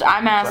 Okay.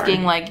 I'm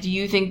asking, like, do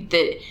you think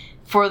that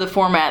for the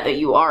format that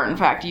you are in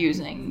fact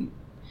using,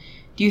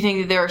 do you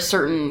think that there are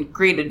certain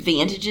great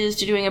advantages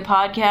to doing a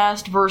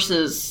podcast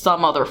versus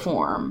some other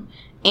form?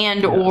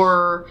 And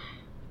or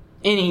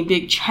any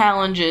big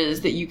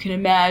challenges that you can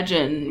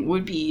imagine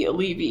would be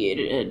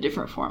alleviated in a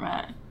different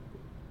format?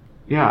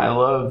 Yeah, I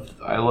love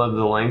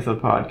the length of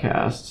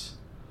podcasts.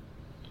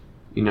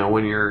 You know,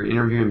 when you're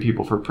interviewing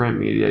people for print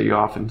media, you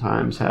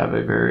oftentimes have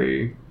a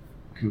very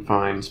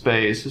confined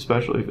space,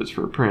 especially if it's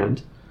for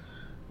print.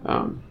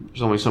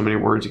 There's only so many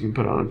words you can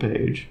put on a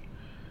page.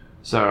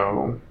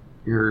 So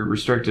you're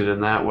restricted in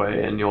that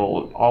way, and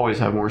you'll always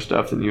have more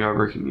stuff than you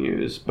ever can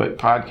use. But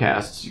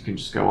podcasts, you can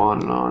just go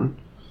on and on.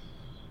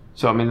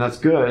 So, I mean, that's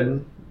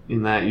good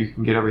in that you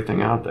can get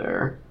everything out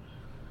there.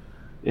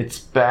 It's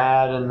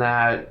bad in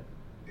that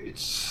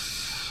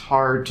it's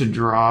hard to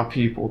draw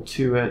people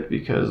to it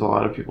because a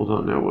lot of people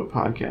don't know what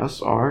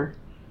podcasts are.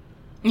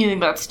 You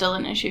think that's still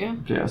an issue?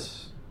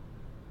 Yes,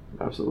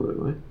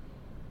 absolutely.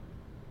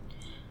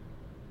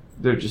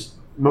 They're just,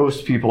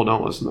 most people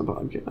don't listen to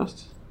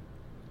podcasts.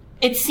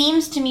 It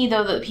seems to me,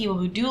 though, that people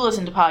who do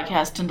listen to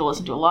podcasts tend to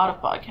listen to a lot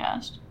of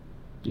podcasts.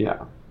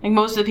 Yeah. Like,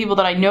 most of the people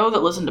that I know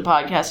that listen to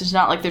podcasts, it's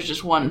not like there's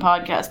just one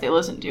podcast they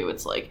listen to.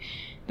 It's like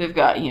they've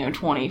got,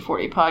 20,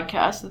 40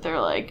 podcasts that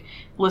they're, like,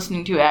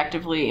 listening to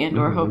actively and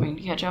or hoping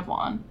to catch up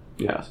on.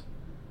 Yes,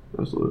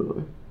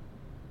 absolutely.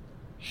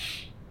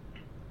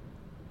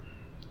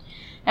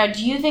 Now,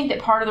 do you think that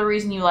part of the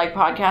reason you like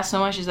podcasts so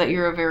much is that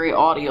you're a very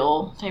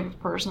audible type of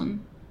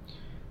person?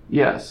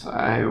 Yes,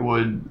 I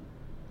would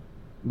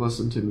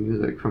listen to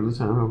music from the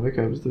time I wake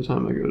up to the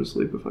time I go to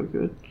sleep if I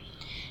could.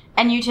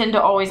 And you tend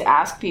to always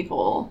ask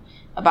people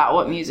about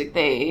what music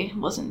they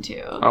listen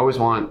to. I always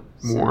want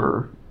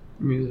more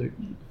music.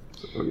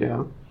 So,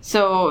 yeah.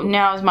 So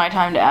now is my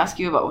time to ask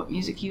you about what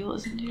music you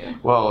listen to.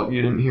 Well,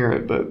 you didn't hear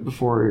it, but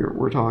before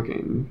we're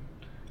talking,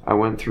 I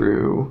went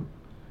through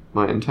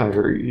my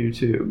entire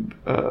YouTube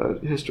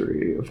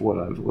history of what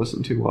I've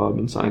listened to while I've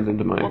been signed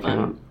into my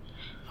account.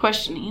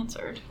 Question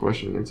answered.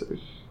 Question answered.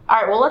 All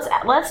right, well,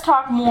 let's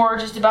talk more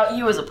just about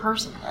you as a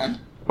person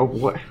then. Oh,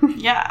 what?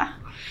 Yeah.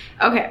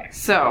 Okay,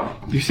 so...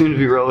 You seem to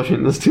be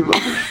relishing this too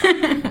much.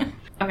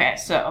 Okay,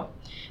 so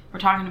we're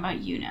talking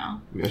about you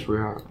now. Yes, we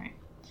are. Right.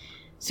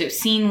 So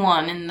scene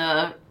 1 in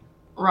the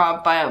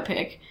Rob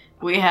biopic,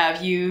 we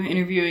have you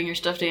interviewing your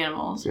stuffed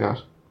animals.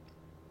 Yes.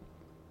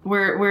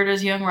 Where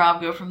does young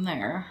Rob go from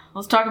there?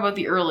 Let's talk about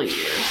the early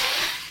years.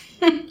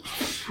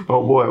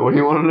 Oh boy, what do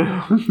you want to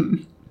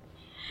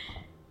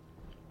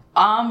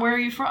know? Where are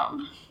you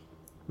from?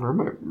 Where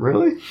am I?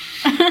 Really?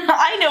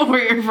 I know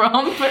where you're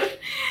from, but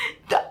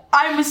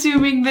I'm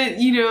assuming that,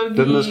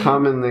 Doesn't this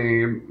come in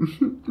the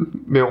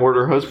mail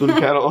order husband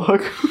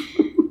catalog?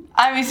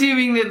 I'm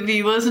assuming that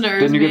the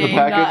listeners Didn't you get the may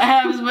package? not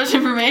have as much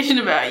information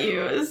about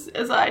you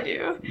as I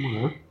do.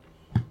 Yeah.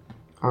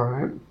 All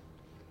right.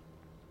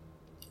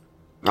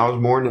 I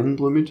was born in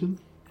Bloomington,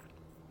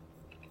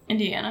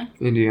 Indiana.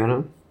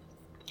 And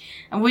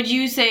would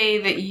you say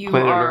that you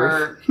Planet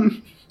are...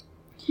 Earth.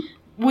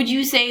 Would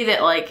you say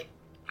that, like,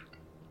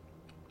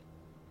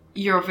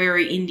 you're a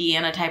very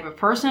Indiana type of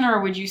person, or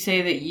would you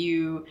say that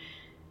you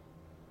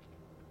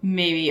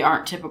maybe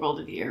aren't typical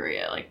to the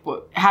area? Like,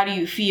 how do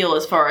you feel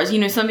as far as,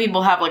 some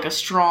people have, like, a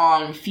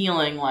strong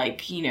feeling,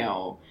 like,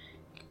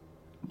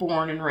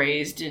 born and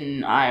raised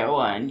in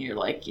Iowa and you're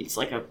like, it's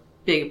like a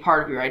big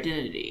part of your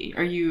identity?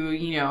 Are you,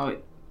 you know,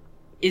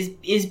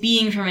 is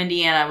being from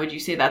Indiana, would you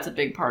say that's a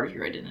big part of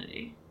your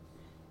identity?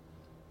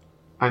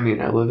 I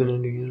mean, I live in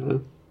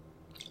Indiana.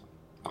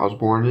 I was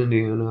born in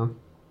Indiana.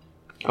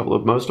 I've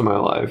lived most of my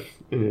life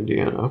in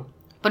Indiana.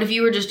 But if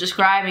you were just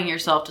describing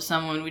yourself to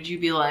someone, would you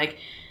be like,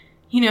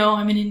 you know,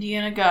 I'm an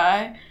Indiana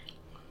guy?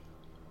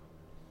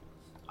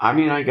 I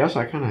mean, I guess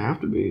I kind of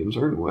have to be in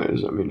certain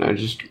ways. I mean,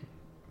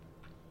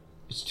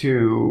 it's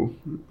too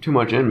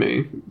much in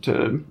me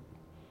to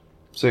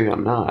say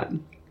I'm not.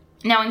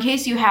 Now, in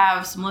case you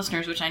have some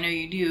listeners, which I know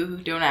you do, who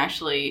don't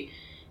actually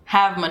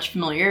have much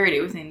familiarity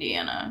with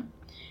Indiana,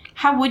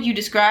 how would you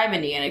describe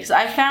Indiana? Because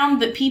I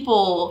found that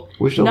people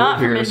we still not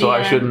live here, from Indiana, so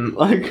I shouldn't,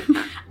 like...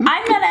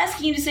 I'm not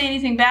asking you to say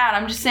anything bad.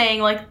 I'm just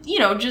saying, like, you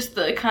know, just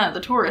the kind of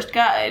the tourist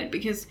guide.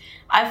 Because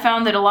I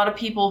found that a lot of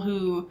people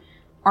who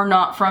are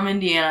not from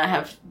Indiana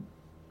have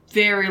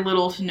very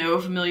little to no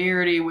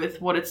familiarity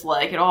with what it's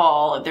like at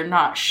all. They're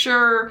not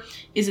sure.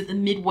 Is it the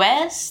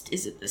Midwest?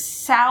 Is it the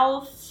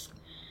South?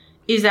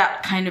 Is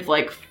that kind of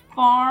like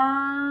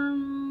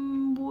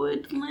farm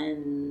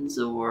woodlands?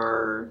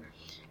 Or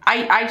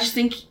I just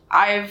think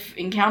I've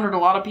encountered a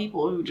lot of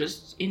people who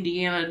just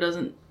Indiana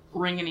doesn't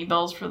ring any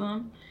bells for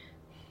them.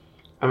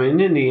 I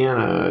mean,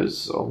 Indiana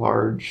is a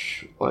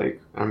large,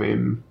 like, I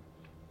mean,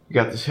 you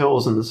got the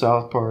hills in the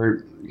south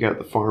part, you got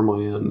the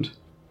farmland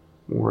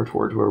more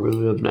towards where we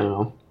live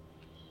now.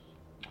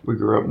 We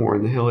grew up more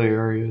in the hilly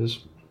areas.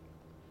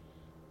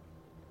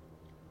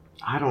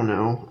 I don't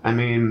know. I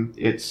mean,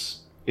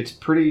 it's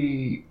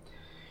pretty,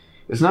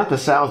 it's not the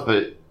South,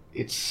 but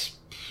it's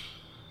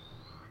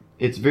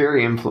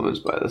very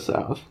influenced by the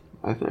South,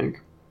 I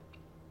think.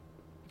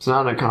 It's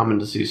not uncommon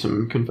to see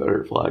some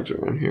Confederate flags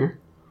around here.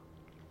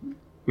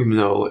 Even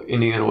though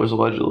Indiana was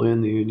allegedly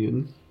in the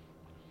Union.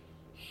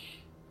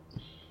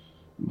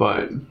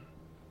 But,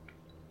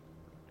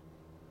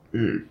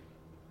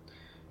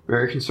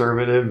 very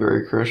conservative,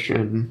 very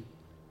Christian,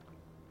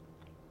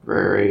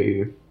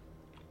 very...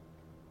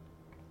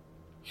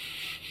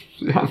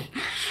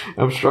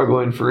 I'm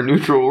struggling for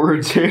neutral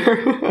words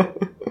here.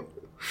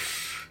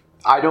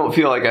 I don't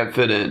feel like I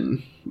fit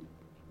in,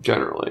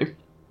 generally,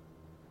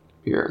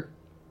 here.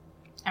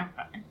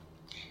 Okay.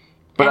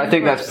 But I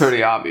think that's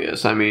pretty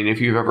obvious. I mean, if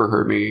you've ever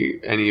heard me,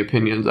 any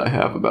opinions I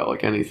have about,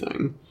 like,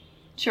 anything.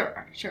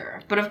 Sure.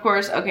 But of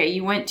course, okay,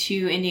 you went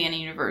to Indiana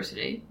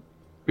University.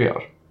 Yeah.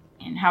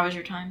 And how was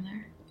your time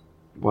there?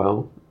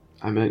 Well,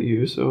 I met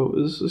you, so it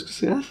was a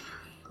success,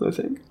 I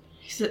think.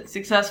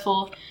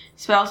 Successful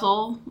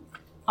spousal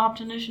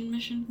optimization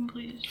mission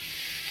completed.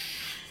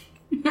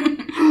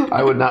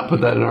 I would not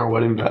put that in our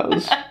wedding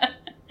vows.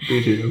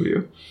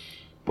 BTW.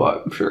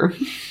 But, sure.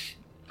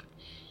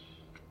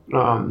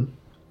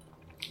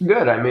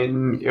 Good. I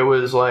mean, it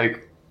was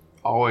like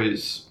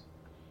always.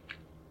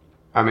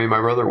 I mean,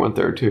 my brother went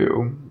there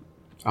too.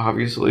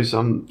 Obviously,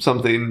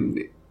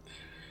 something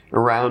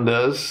around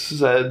us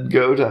said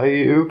go to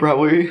IU.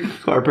 Probably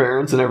our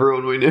parents and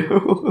everyone we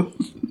knew.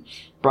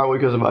 Probably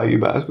because of IU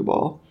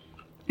basketball.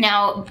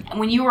 Now,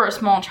 when you were a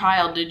small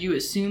child, did you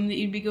assume that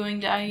you'd be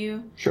going to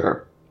IU?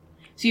 Sure.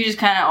 So you just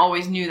kind of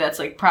always knew that's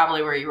like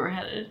probably where you were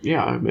headed.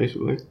 Yeah,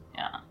 basically.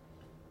 Yeah.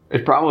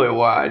 It's probably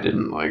why I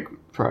didn't like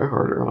try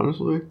harder,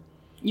 honestly.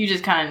 You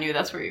just kind of knew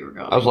that's where you were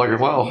going. I was like,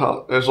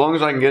 well, as long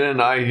as I can get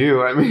into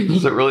IU, I mean,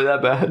 is it really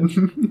that bad?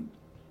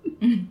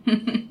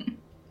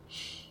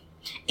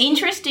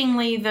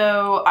 Interestingly,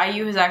 though,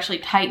 IU has actually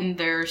tightened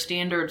their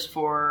standards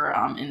for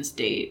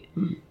in-state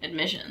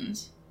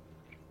admissions.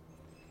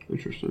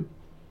 Interesting.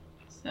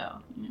 So,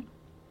 yeah.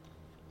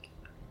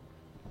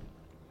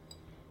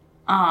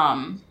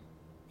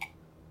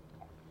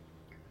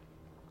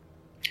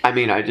 I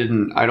mean, I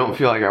don't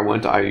feel like I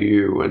went to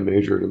IU and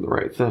majored in the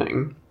right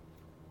thing.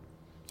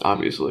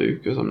 Obviously,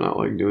 because I'm not,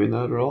 like, doing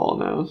that at all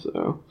now,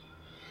 so.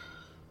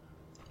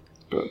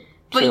 But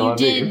you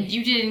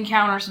did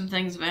encounter some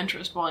things of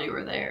interest while you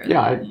were there.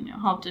 Yeah. That,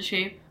 helped to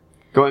shape.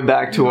 Going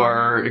back to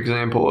our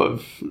example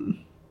of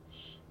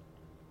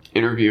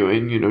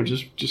interviewing,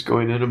 just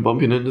going in and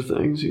bumping into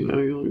things,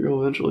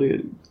 you'll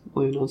eventually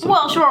land on something.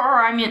 Well, sure,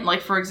 or I mean,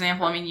 like, for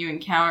example, you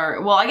encounter...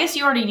 Well, I guess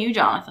you already knew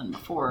Jonathan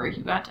before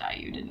you got to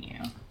IU, didn't you?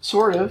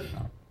 Sort of.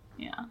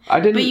 Yeah.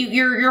 I didn't... But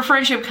your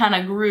friendship kind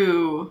of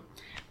grew...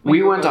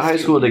 We went to high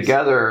school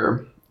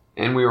together,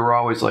 and we were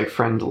always, like,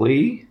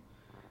 friendly.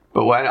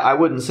 But I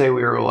wouldn't say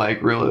we were,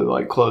 like, really,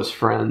 like, close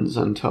friends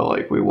until,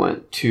 like, we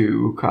went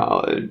to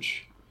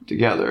college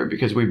together.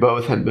 Because we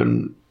both had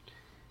been...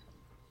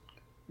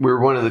 We were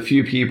one of the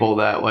few people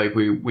that, like,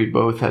 we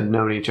both had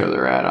known each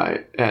other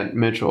at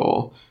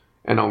Mitchell.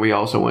 And we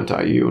also went to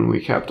IU, and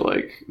we kept,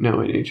 like,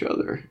 knowing each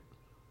other.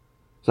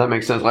 Does that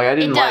make sense? Like, I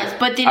didn't,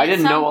 I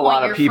didn't know a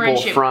lot of people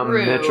from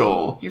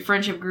Mitchell. Your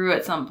friendship grew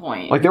at some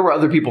point. Like, there were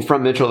other people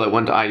from Mitchell that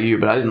went to IU,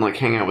 but I didn't, like,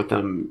 hang out with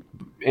them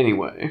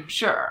anyway.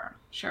 Sure.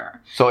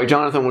 So, like,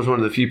 Jonathan was one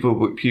of the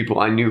few people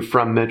I knew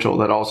from Mitchell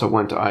that also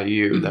went to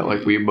IU, that,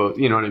 like, we both,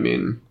 you know what I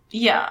mean?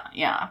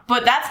 Yeah.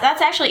 But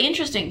that's actually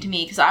interesting to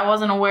me because I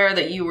wasn't aware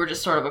that you were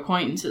just sort of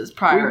acquaintances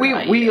prior.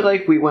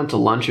 We went to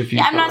lunch a few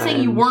times. I'm not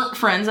saying you weren't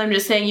friends. I'm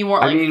just saying you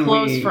weren't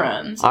close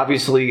friends.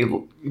 Obviously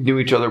knew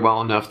each other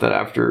well enough that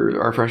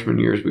after our freshman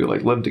years we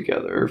lived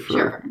together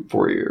for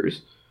 4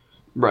 years.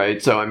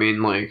 Right. So I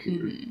mean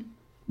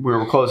we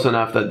were close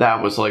enough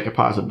that was a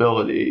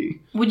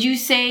possibility. Would you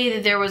say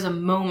that there was a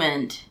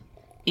moment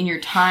in your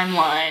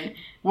timeline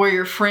where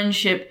your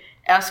friendship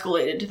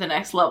escalated to the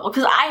next level?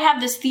 Because I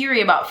have this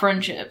theory about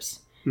friendships,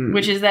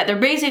 which is that they're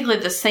basically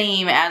the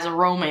same as a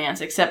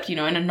romance, except, in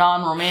a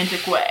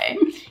non-romantic way,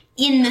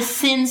 in the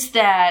sense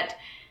that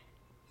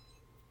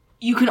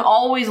you can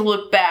always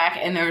look back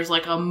and there's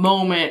a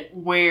moment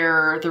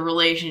where the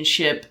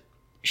relationship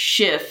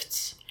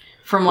shifts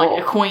from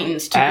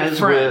acquaintance to good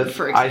friend,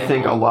 for example. I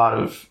think a lot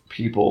of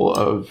people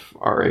of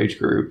our age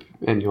group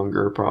and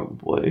younger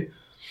probably,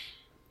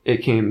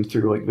 it came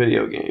through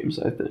video games,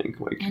 I think,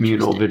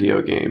 communal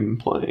video game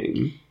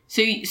playing.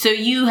 So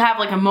you have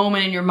a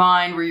moment in your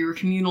mind where you were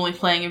communally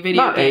playing a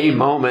video game. Not a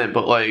moment,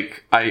 but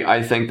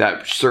I think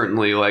that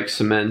certainly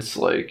cements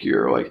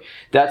you're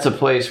that's a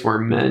place where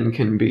men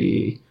can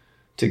be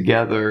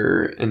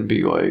together and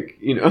be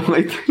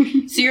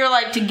So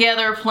you're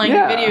together playing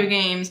video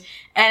games,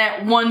 and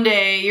at one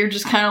day you're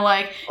just kind of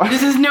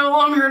this is no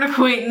longer an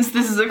acquaintance,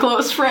 this is a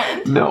close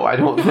friend. No, I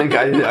don't think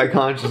I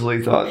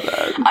consciously thought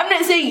that. I'm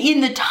not saying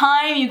in the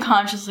time you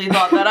consciously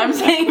thought that. I'm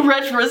saying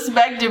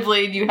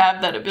retrospectively you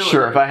have that ability.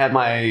 Sure, if I had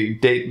my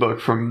date book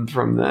from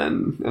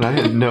then and I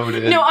had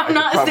noted. No, I'm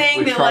not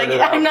saying that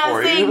I'm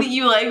not saying that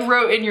you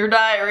wrote in your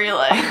diary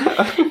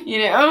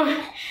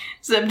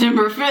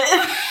September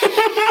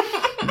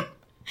 5th.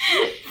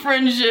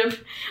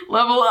 Friendship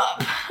level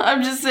up.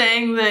 I'm just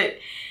saying that.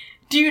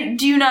 Do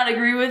you not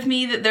agree with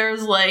me that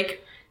there's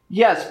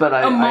yes, but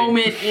a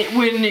moment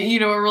when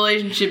a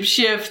relationship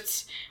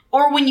shifts,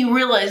 or when you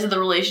realize that the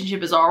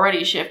relationship is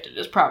already shifted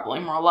is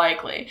probably more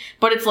likely.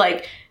 But it's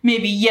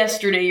maybe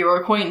yesterday you were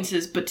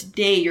acquaintances, but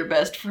today you're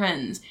best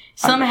friends.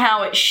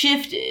 Somehow it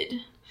shifted.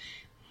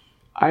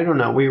 I don't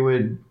know. We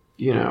would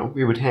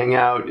hang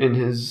out in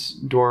his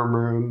dorm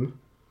room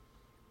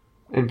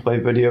and play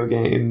video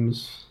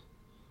games.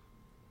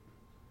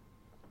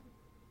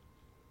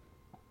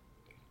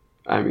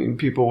 I mean,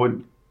 people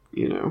would,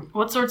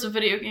 What sorts of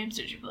video games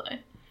did you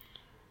play?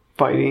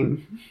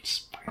 Fighting.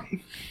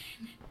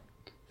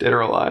 Dead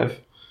or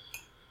Alive.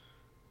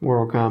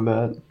 Mortal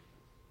Kombat.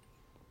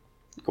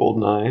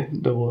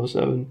 GoldenEye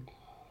 007.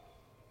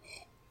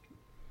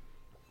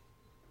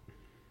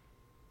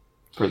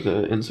 For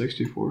the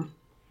N64.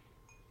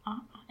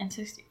 Oh,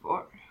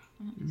 N64.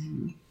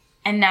 Mm-hmm.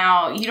 And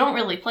now, you don't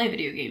really play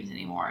video games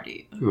anymore, do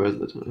you? Who has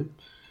the time?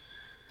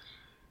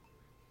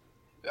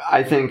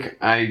 I think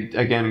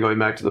again, going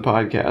back to the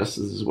podcast, this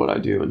is what I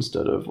do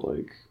instead of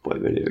play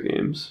video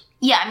games.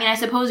 Yeah, I mean, I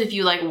suppose if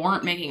you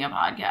weren't making a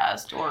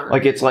podcast or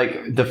it's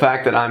the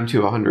fact that I'm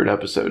to 100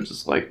 episodes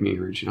is me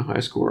reaching a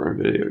high score on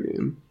a video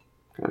game,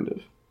 kind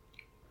of.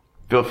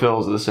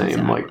 Fulfills the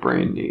same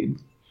brain need.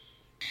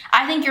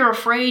 I think you're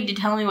afraid to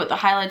tell me what the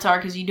highlights are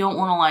because you don't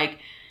want to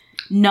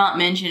not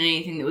mention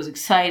anything that was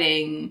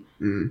exciting.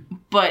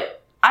 But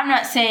I'm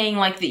not saying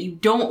that you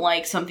don't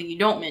like something you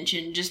don't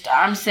mention. Just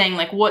I'm saying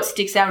what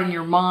sticks out in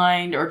your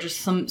mind, or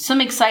just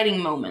some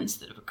exciting moments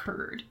that have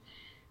occurred.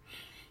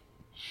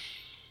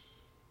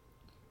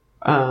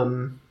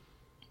 Okay,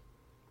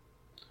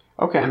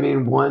 I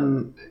mean,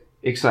 one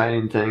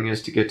exciting thing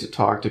is to get to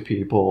talk to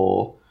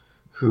people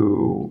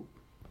who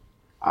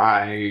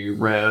I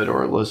read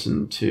or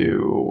listened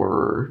to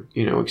or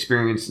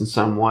experienced in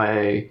some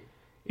way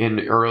in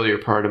the earlier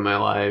part of my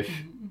life,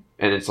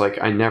 and it's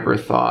I never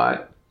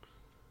thought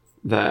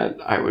that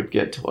I would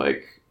get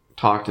to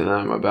talk to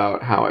them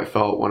about how I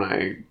felt when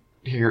I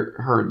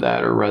heard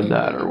that or read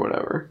that or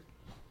whatever.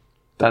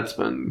 That's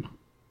been,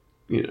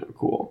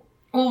 cool.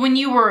 Well, when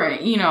you were,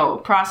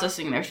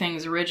 processing their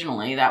things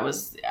originally, that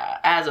was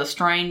as a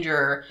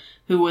stranger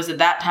who was at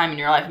that time in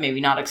your life maybe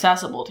not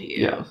accessible to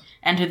you. Yeah.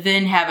 And to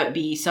then have it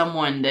be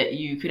someone that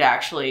you could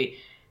actually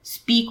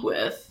speak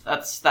with,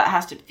 that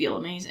has to feel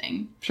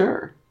amazing.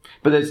 Sure.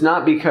 But it's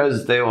not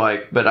because they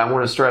but I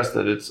want to stress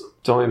that it's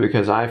only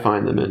because I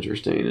find them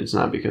interesting. It's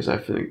not because I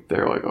think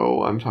they're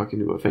oh, I'm talking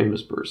to a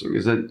famous person.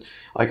 Because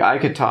I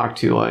could talk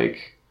to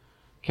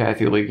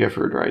Kathy Lee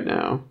Gifford right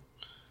now.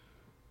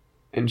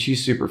 And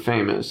she's super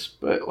famous,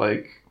 but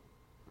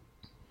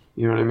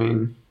you know what I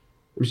mean?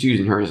 I'm just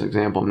using her as an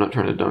example. I'm not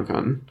trying to dunk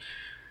on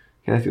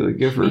Kathy Lee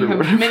Gifford. You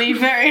have many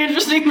very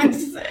interesting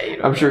things to say.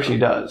 I'm sure she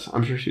does.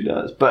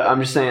 But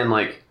I'm just saying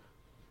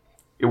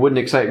it wouldn't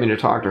excite me to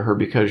talk to her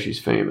because she's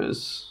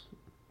famous.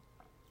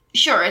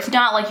 Sure, it's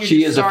not like you're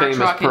she just is a famous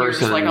starstruck and you're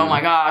person. just oh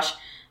my gosh,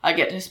 I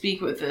get to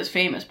speak with this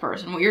famous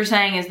person. What you're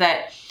saying is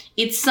that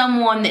it's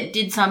someone that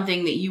did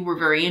something that you were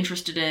very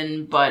interested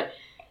in, but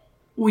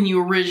when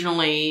you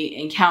originally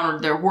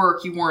encountered their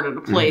work, you weren't at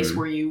a place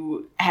where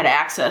you had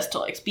access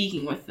to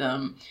speaking with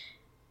them.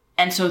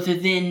 And so to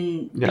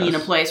then be in a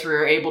place where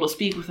you're able to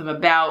speak with them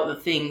about the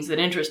things that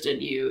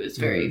interested you is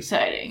very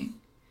exciting.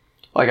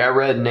 Like, I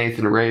read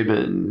Nathan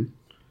Rabin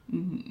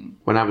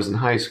when I was in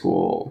high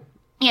school.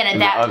 Yeah,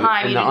 and at that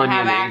time, you didn't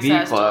have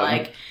access to,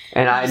 like...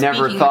 And I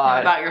never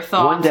thought, about your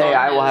thoughts one day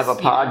I will his, have a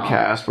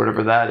podcast,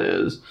 whatever that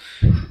is,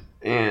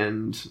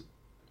 and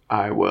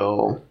I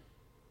will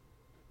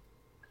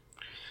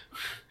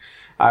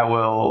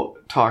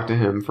talk to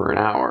him for an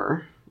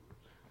hour.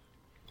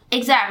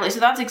 Exactly, so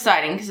that's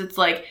exciting, because it's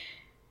like...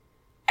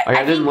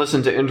 I didn't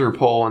listen to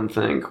Interpol and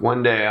think,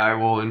 one day I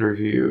will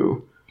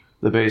interview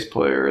the bass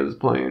player that's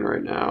playing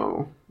right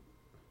now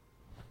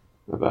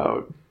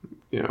about,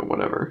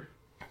 whatever.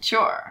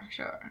 Sure.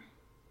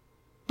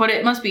 But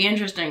it must be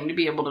interesting to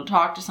be able to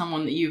talk to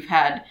someone that you've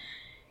had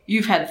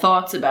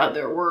thoughts about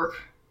their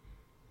work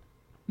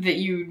that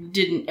you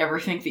didn't ever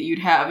think that you'd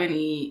have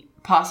any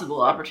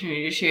possible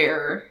opportunity to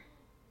share.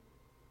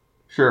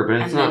 Sure,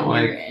 but it's not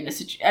like...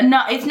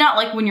 it's not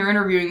like when you're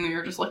interviewing them,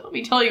 you're just like, let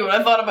me tell you what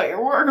I thought about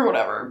your work or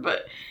whatever,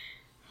 but...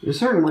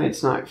 Certainly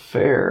it's not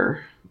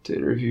fair to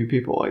interview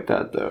people like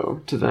that,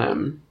 though, to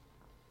them.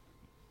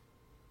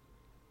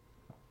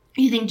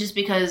 You think just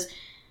because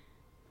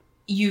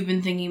you've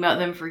been thinking about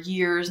them for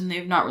years and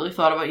they've not really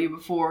thought about you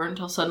before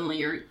until suddenly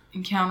you're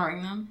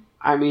encountering them?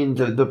 I mean,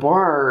 the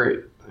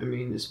bar,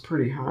 is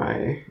pretty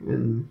high,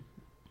 and,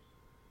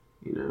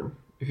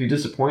 if you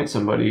disappoint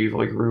somebody, you've,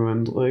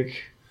 ruined,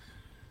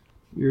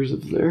 years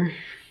of their...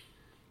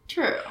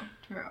 True.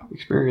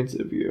 experience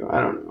of you.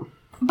 I don't know.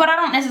 But I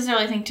don't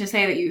necessarily think to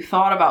say that you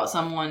thought about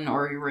someone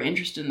or you were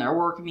interested in their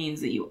work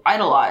means that you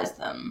idolized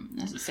them,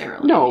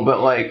 necessarily. No,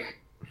 but,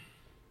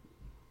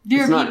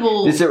 there are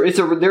people...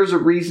 There's a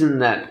reason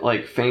that,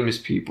 famous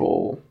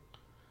people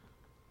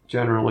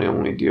generally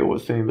only deal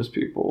with famous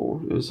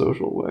people in a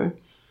social way.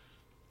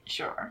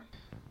 Sure.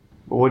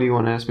 But what do you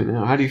want to ask me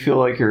now? How do you feel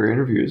like your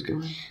interview is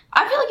going?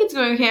 I feel like it's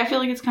going okay. I feel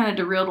like it's kind of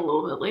derailed a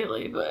little bit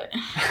lately, but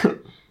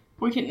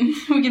we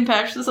can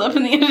patch this up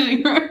in the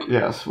editing room.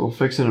 Yes, we'll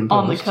fix it in post.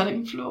 On the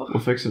cutting floor.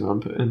 We'll fix it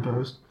in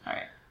post. All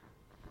right.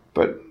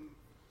 But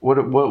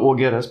what will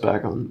get us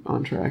back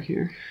on track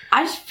here?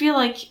 I just feel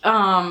like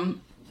you're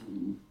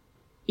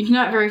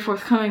not very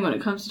forthcoming when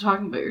it comes to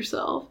talking about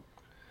yourself.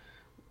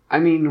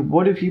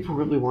 What do people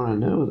really want to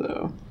know,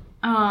 though?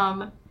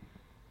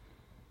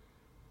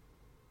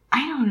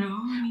 I don't know.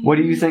 What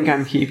do you think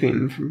I'm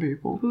keeping from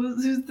people?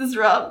 Who's this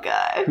Rob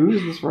guy? Who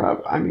is this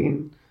Rob?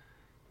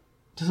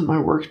 Doesn't my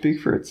work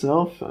speak for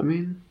itself?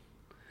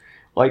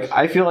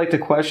 I feel like the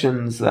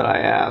questions that I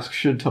ask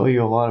should tell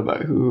you a lot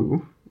about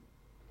who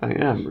I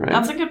am, right?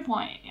 That's a good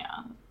point,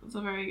 yeah. That's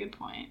a very good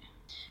point.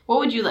 What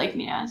would you like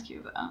me to ask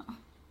you about?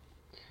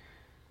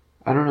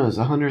 I don't know, it's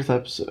the 100th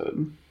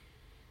episode.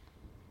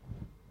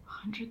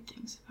 100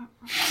 things about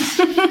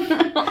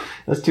Rob.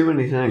 That's too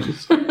many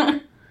things.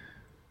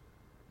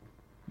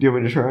 Do you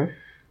want me to try?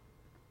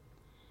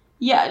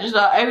 Yeah, just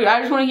I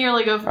just want to hear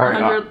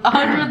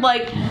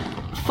 100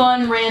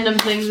 fun random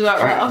things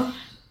about Rob.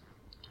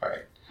 All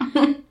right,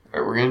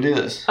 we're gonna do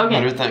this. Okay.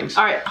 100 things.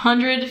 All right,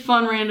 100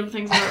 fun random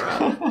things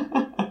about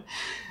Rob.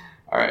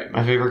 All right,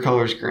 my favorite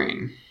color is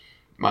green.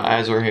 My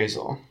eyes are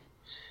hazel.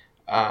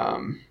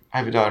 I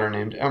have a daughter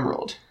named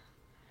Emerald.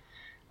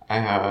 I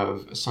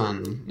have a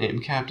son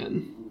named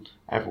Captain.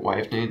 I have a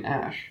wife named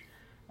Ash.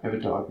 I have a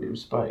dog named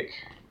Spike.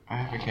 I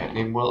have a cat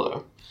named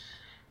Willow.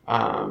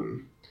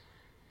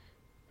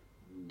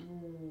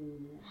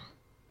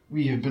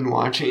 We have been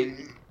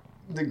watching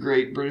the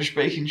Great British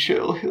Baking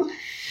Show.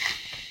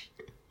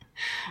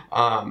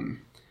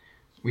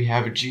 We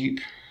have a Jeep.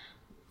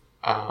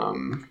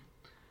 Let's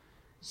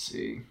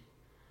see.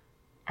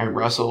 I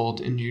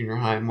wrestled in junior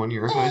high and 1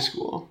 year of high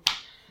school.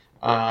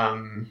 I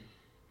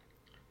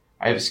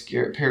have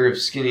a pair of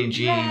skinny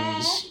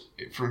jeans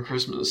from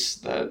Christmas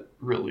that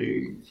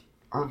really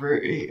are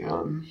very,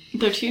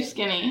 They're too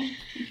skinny.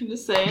 You can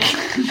just say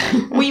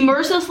it. We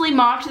mercilessly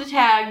mocked the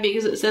tag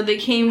because it said they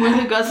came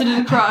with a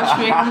gusseted crotch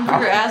to make them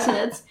for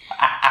assets.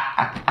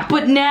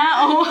 But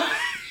now,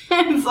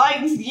 it's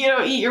like,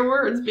 eat your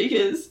words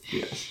because...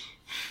 Yes.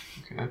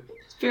 Okay.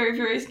 It's very,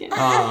 very skinny.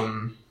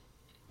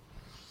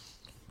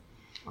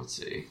 Let's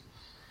see.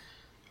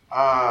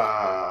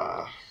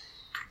 I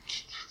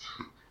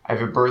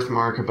have a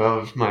birthmark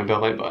above my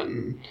belly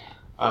button.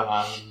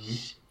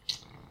 Let's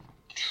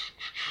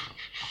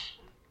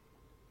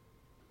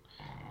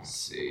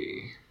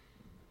see.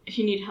 If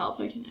you need help,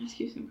 I can ask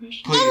you some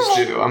questions.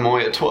 Please do. I'm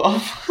only at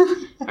 12.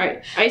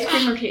 Alright, ice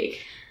cream or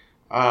cake?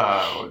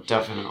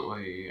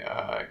 Definitely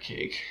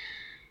cake.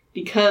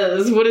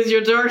 Because what is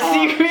your dark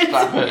secret?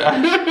 Stop it.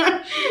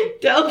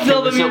 Tell them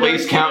Can this at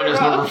least count as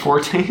number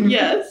 14?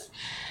 Yes.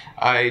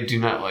 I do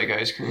not like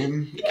ice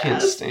cream. Yes.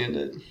 Can't stand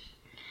it.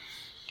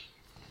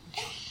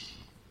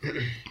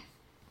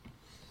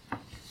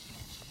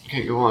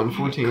 Okay, go on.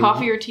 14.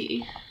 Coffee or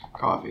tea?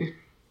 Coffee.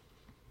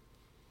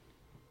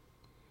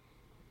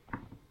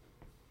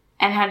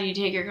 And how do you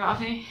take your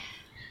coffee?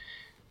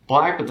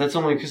 Black, but that's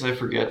only because I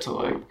forget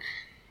to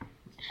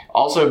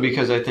Also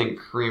because I think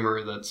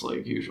creamer that's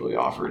usually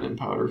offered in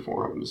powder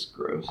form is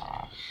gross.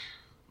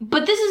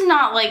 But this is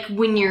not like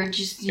when you're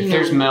just, if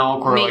there's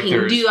milk or making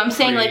there's do. I'm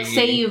saying, free...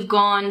 say you've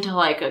gone to,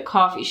 a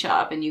coffee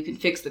shop and you can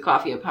fix the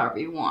coffee up however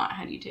you want.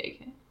 How do you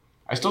take it?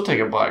 I still take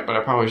it black, but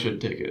I probably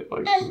should take it,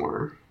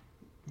 more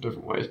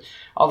different ways.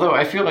 Although,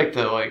 I feel like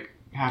the,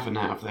 half and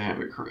half they have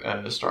at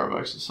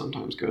Starbucks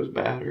sometimes goes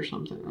bad or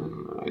something. I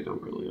don't know. I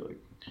don't really,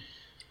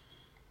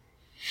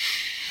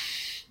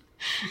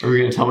 Are we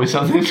going to tell me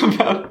something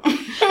about...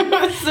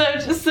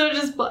 so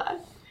just black.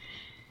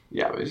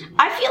 Yeah, basically.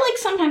 I feel like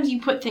sometimes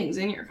you put things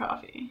in your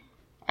coffee.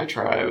 I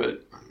try,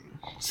 but...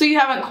 So you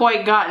haven't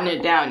quite gotten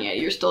it down yet.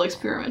 You're still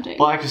experimenting.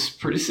 Black is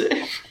pretty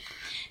safe.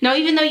 No,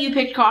 even though you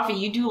picked coffee,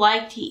 you do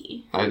like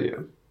tea. I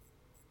do.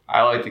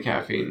 I like the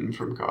caffeine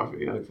from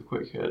coffee. I like the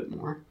quick hit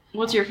more.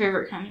 What's your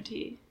favorite kind of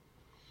tea?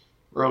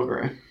 Earl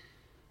Grey.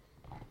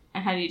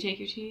 And how do you take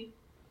your tea?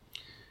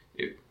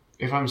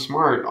 If I'm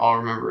smart, I'll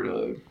remember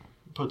to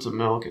put some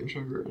milk and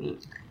sugar in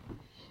it.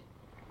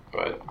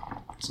 But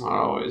it's not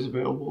always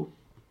available.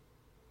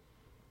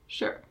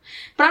 Sure.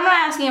 But I'm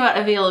not asking about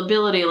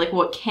availability,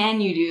 what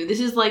can you do? This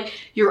is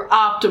your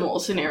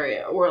optimal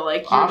scenario where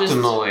you're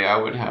Optimally, I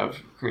would have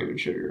cream and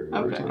sugar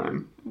every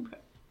time. Okay.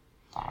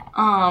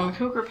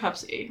 Coke or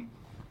Pepsi?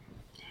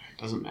 It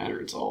doesn't matter,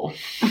 it's all...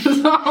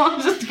 It's all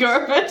just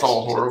garbage. It's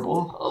all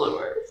horrible. It's all the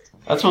worst.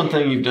 That's one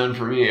thing you've done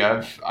for me.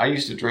 I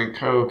used to drink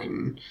Coke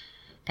and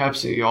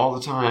Pepsi all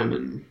the time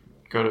and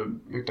go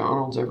to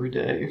McDonald's every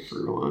day for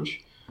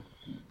lunch.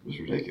 It was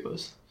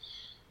ridiculous.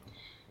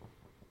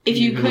 If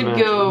you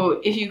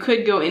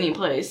could go any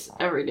place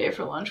every day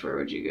for lunch, where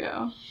would you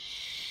go?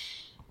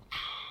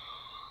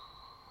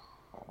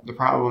 The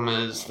problem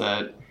is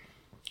that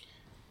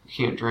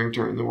you can't drink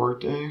during the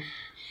workday.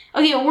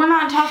 Okay, we're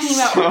not talking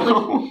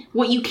about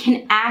what you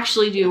can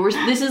actually do.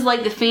 This is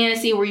the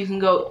fantasy where you can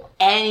go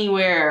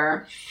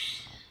anywhere.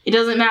 It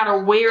doesn't matter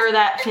where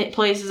that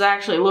place is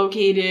actually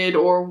located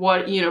or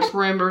what,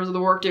 parameters of the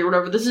workday or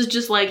whatever. This is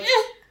just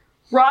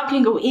Rob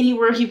can go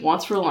anywhere he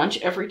wants for lunch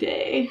every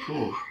day.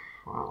 Ooh,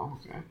 wow,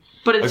 okay.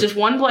 But it's just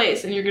one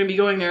place and you're going to be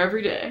going there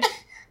every day.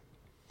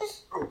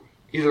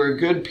 Either a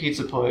good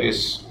pizza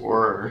place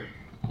or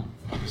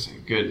a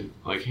good,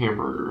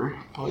 hamburger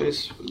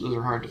place. Those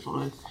are hard to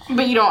find.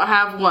 But you don't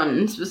have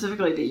one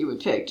specifically that you would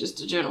pick,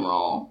 just a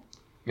general...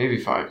 Maybe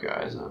Five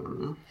Guys, I don't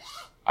know.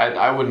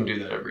 I wouldn't do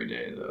that every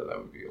day, though. That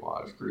would be a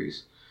lot of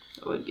grease.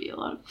 That would be a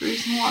lot of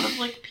grease and a lot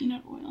of,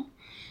 peanut oil.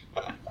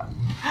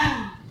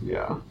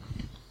 Yeah.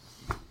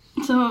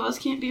 Some of us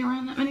can't be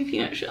around that many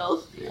peanut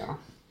shells. Yeah.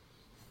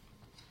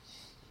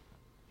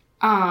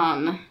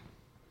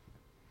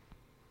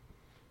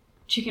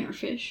 Chicken or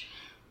fish?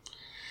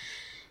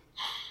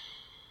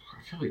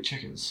 I feel like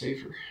chicken's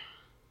safer.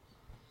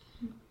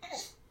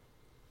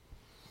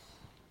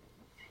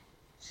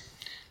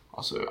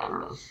 Also, I don't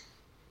know.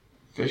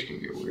 Fish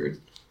can get weird.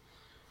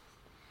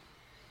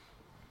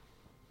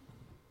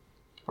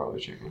 Probably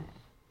chicken.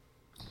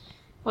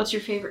 What's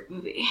your favorite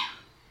movie?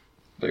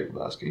 Big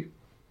Lebowski.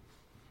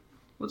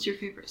 What's your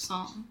favorite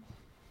song?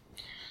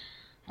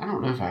 I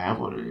don't know if I have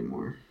one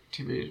anymore.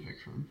 Too many to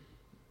pick from.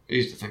 I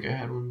used to think I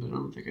had one, but I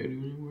don't think I do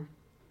anymore.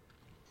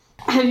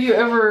 Have you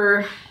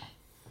ever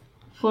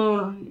flown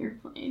on an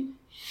airplane?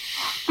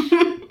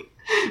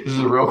 This is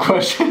a real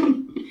question.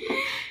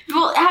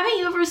 Well, haven't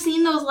you ever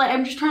seen those,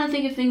 I'm just trying to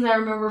think of things I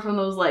remember from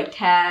those,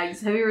 tags.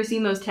 Have you ever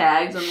seen those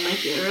tags on, the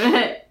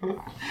internet?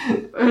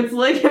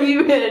 It's have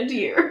you hit a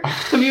deer?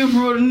 Have you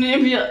rode in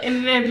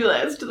an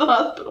ambulance to the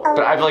hospital?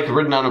 But I've,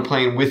 ridden on a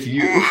plane with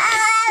you.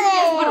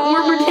 Yes, but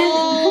we're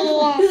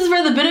pretending. This is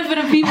for the benefit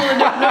of people that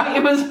don't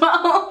know you as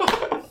well.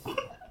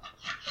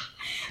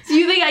 So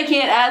you think I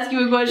can't ask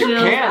you a question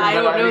I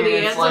don't know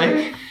the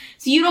answer?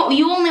 So you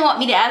only want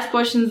me to ask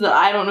questions that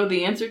I don't know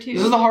the answer to?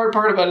 This is the hard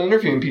part about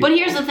interviewing people. But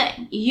here's the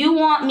thing. You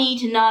want me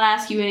to not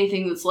ask you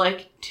anything that's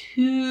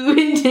too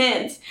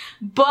intense.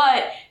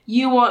 But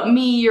you want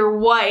me, your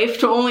wife,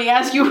 to only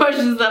ask you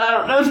questions that I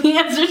don't know the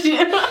answer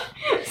to.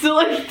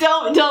 So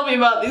tell me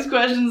about these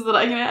questions that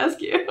I can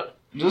ask you.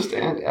 Just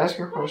ask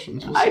your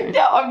questions. We'll I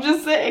know, I'm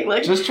just saying,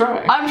 just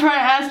try. I'm trying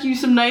to ask you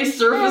some nice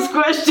surface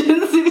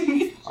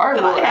questions.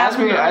 Alright, well, ask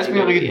me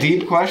a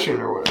deep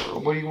question or whatever.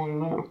 What do you want to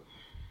know?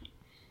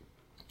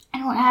 I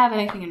don't have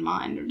anything in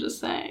mind, I'm just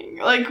saying.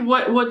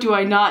 What do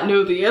I not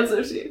know the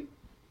answer to?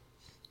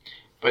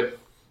 But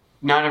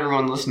not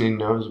everyone listening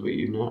knows what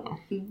you know.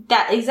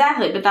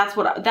 Exactly, but that's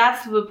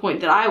the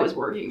point that I was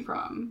working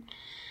from.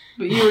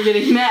 But you were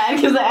getting mad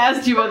because I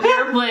asked you about the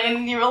airplane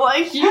and you were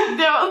like, you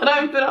know that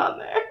I've been on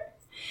there.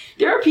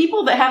 There are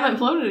people that haven't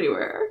flown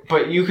anywhere.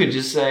 But you could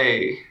just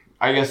say,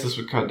 I guess this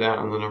would cut down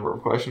on the number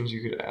of questions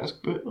you could ask,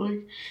 but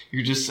you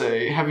could just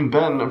say, having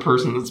been a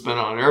person that's been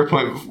on an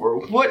airplane before,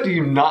 what do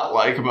you not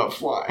like about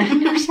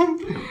flying or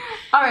something?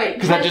 All right.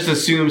 Because that just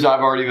assumes I've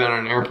already been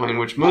on an airplane,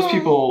 which most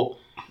people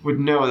would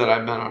know that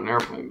I've been on an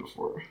airplane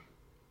before.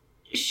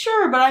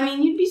 Sure, but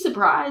you'd be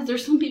surprised.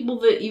 There's some people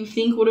that you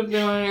think would have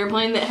been on an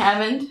airplane that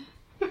haven't.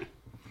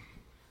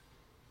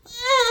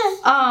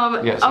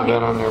 Yes, I've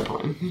been on an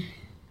airplane.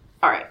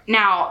 All right.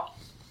 Now,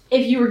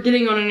 if you were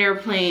getting on an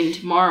airplane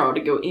tomorrow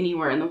to go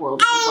anywhere in the world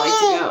that you'd like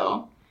to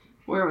go,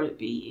 Where would it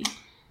be?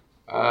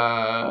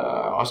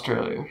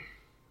 Australia.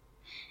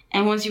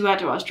 And once you got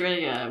to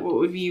Australia, what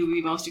would you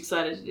be most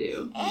excited to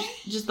do?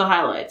 Just the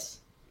highlights.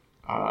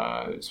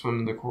 Swim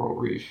in the coral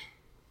reef.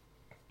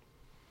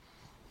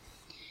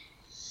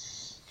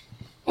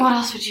 What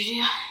else would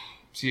you do?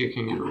 See a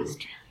kangaroo.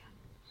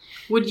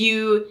 Would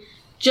you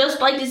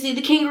just like to see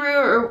the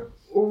kangaroo,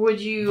 or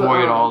would you...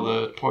 Avoid all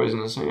the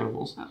poisonous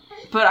animals.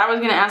 But I was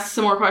going to ask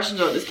some more questions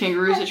about this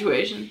kangaroo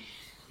situation.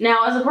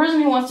 Now, as a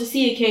person who wants to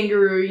see a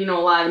kangaroo, a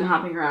lot of them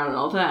hopping around and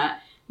all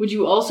that, would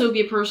you also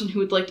be a person who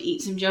would like to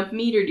eat some jump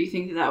meat, or do you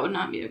think that that would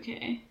not be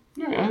okay?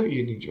 Yeah, I think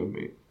you can eat jump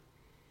meat.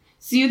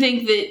 So you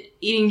think that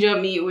eating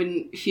jump meat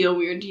wouldn't feel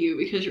weird to you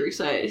because you're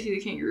excited to see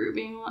the kangaroo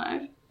being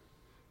alive?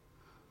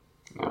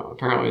 No,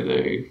 apparently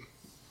they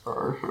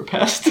are a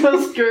pest.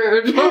 A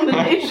scourge on the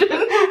nation.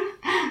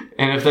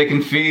 And if they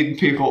can feed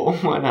people,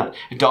 why not?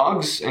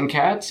 Dogs and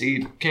cats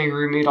eat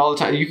kangaroo meat all the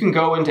time. You can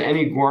go into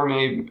any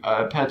gourmet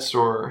pet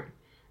store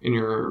in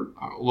your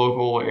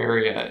local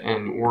area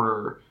and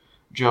order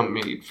jump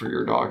meat for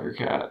your dog or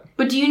cat.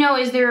 But do you know,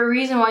 is there a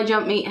reason why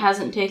jump meat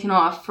hasn't taken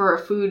off for a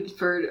food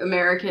for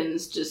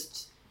Americans,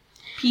 just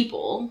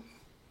people?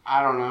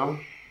 I don't know.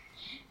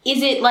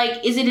 Is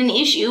it an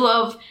issue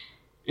of...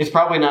 It's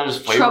probably not as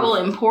flavorful. Trouble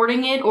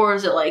importing it, or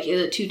is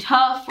it too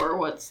tough, or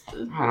what's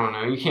the... I don't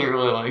know. You can't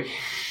really,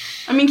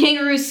 I mean,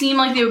 kangaroos seem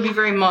like they would be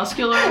very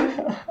muscular.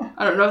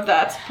 I don't know if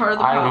that's part of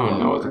the problem. I don't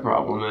know what the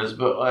problem is,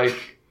 but,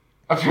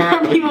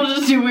 apparently... People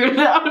just do weirded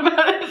out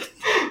about it.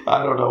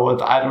 I don't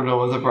know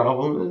what the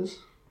problem is.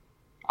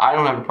 I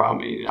don't have a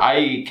problem eating. I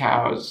eat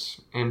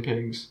cows and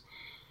pigs.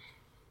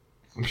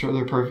 I'm sure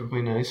they're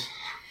perfectly nice.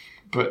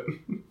 But...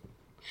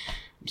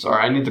 I'm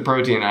sorry, I need the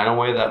protein. I don't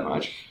weigh that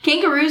much.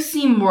 Kangaroos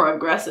seem more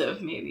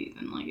aggressive, maybe,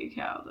 than a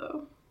cow,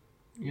 though.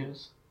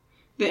 Yes.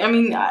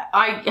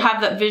 I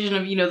have that vision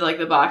of,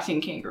 the boxing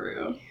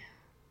kangaroo.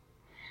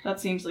 That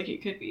seems like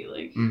it could be,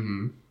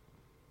 Mm-hmm.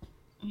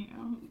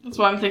 That's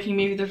why I'm thinking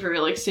maybe they're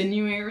very,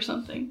 sinewy or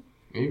something.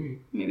 Maybe.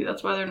 Maybe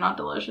that's why they're not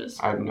delicious.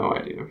 I have no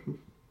idea.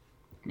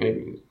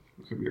 Maybe.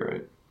 You could be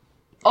right.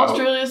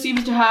 Australia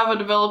seems to have a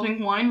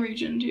developing wine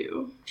region,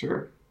 too.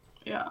 Sure.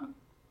 Yeah.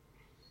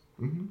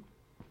 Mm-hmm.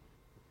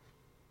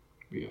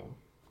 Yeah,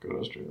 go to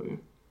Australia.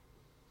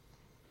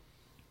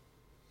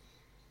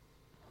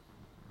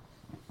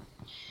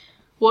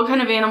 What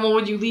kind of animal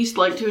would you least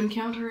like to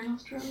encounter in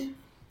Australia?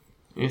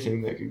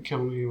 Anything that could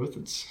kill me with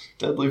its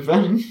deadly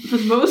venom.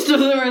 But most of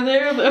them are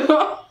there,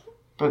 though.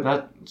 But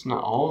that's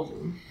not all of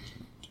them.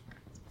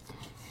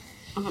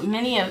 But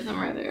many of them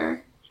are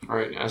there.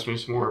 Alright, ask me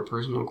some more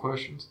personal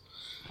questions.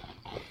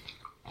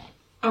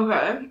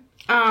 Okay.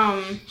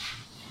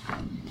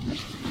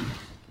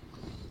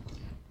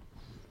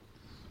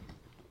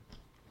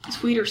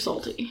 Sweet or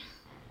salty?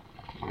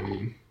 I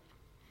mean,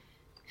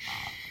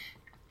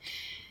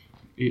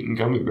 eating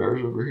gummy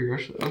bears over here,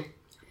 so.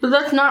 But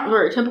that's not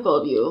very typical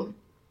of you.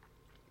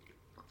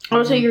 I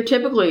would say you're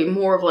typically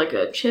more of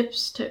a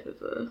chips type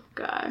of a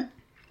guy.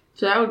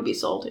 So that would be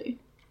salty,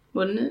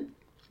 wouldn't it?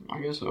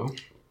 I guess so.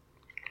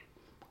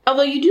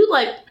 Although you do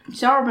like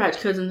Sour Patch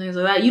Kids and things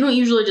like that. You don't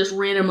usually just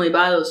randomly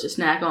buy those to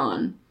snack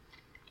on.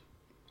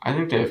 I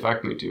think they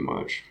affect me too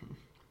much.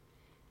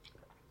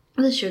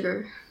 The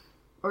sugar.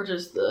 Or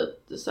just the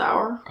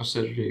sour?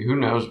 Acidity. Who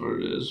knows what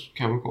it is?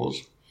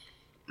 Chemicals.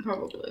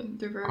 Probably.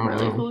 They're very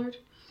brightly colored.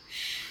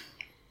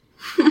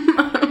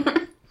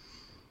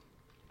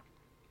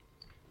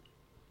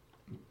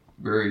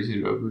 Very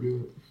easy to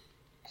overdo it.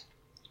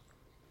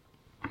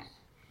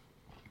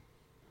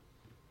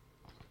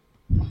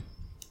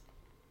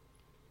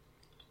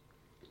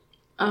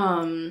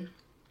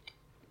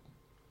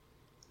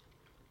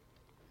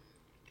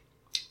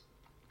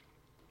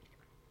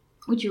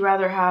 Would you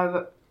rather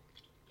have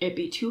it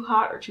be too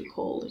hot or too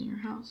cold in your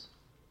house?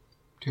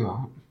 Too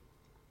hot.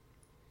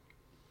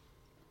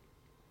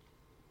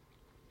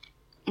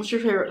 What's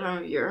your favorite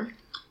time of year?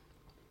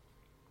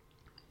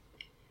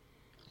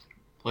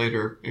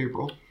 Later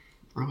April,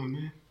 early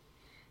May.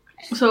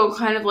 So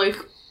kind of like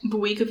the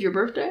week of your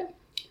birthday?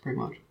 Pretty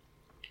much.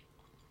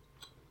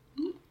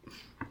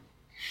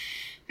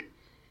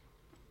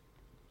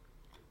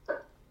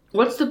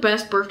 What's the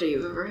best birthday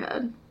you've ever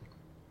had?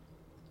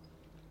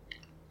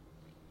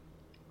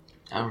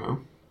 I don't know.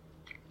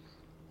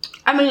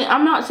 I mean,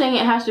 I'm not saying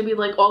it has to be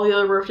like all the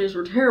other birthdays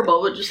were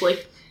terrible, but just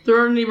there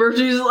aren't any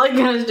birthdays that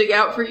kind of stick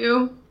out for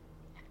you?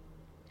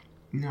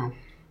 No.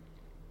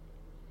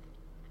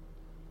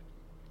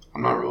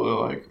 I'm not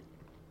really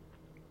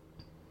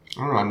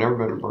I don't know, I've never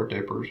been a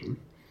birthday person.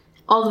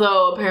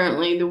 Although,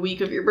 apparently, the week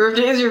of your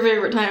birthday is your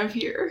favorite time of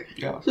year.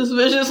 Yeah.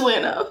 Suspiciously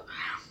enough.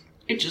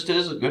 It just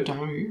is a good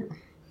time of year.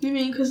 You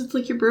mean because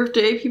it's your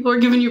birthday, people are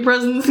giving you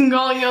presents and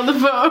calling you on the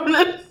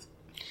phone?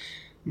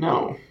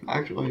 No,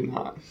 actually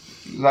not.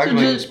 It's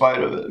actually in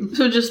spite of it.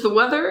 So just the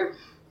weather?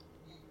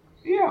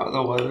 Yeah,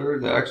 the weather,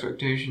 the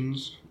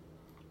expectations.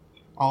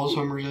 All the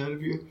summer's ahead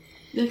of you.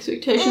 The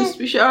expectations to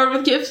be showered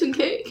with gifts and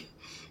cake.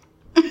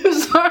 I'm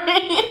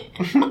sorry.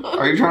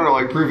 Are you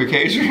trying to prove a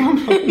case or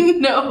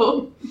something?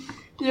 No.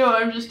 No,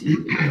 I'm just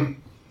teasing you.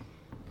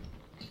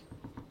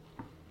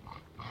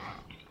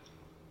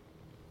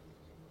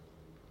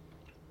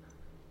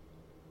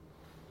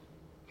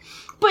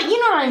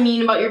 what I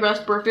mean about your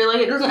best birthday. Like,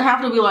 it doesn't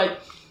have to be like,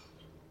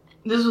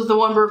 this was the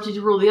one birthday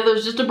to rule the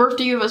others. Just a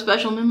birthday you have a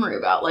special memory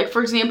about. Like,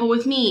 for example,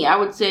 with me, I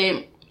would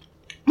say,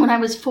 when I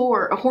was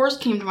 4, a horse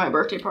came to my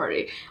birthday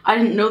party. I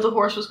didn't know the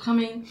horse was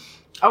coming.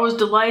 I was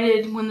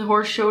delighted when the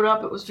horse showed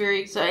up. It was very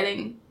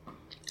exciting.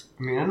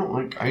 I mean, I don't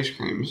like ice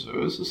cream, so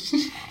this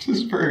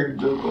is very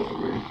difficult for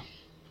me.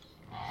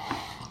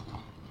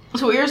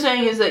 So what you're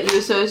saying is that you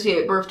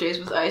associate birthdays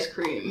with ice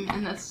cream,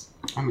 and that's...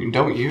 I mean,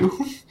 don't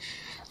you?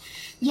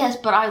 Yes,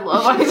 but I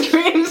love ice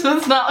cream, so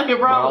it's not like a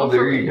problem well,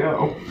 there for me. you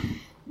go.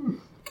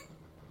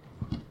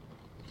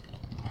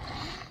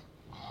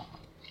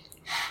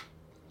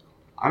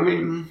 I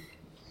mean,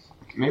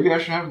 maybe I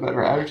should have a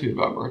better attitude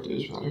about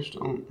birthdays, but I just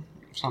don't.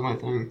 It's not my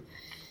thing.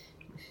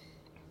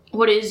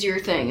 What is your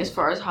thing as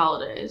far as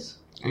holidays?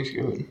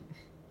 Thanksgiving.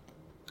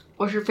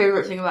 What's your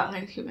favorite thing about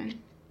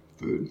Thanksgiving?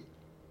 Food.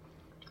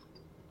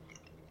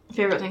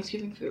 Favorite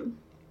Thanksgiving food?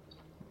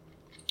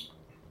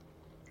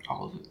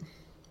 All of it.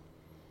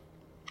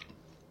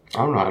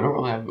 I don't know. I don't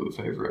really have a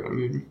favorite. I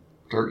mean,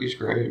 turkey's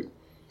great.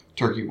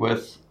 Turkey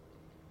with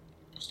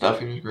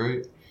stuffing is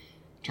great.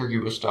 Turkey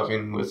with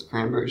stuffing with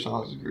cranberry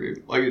sauce is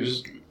great. Like,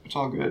 it's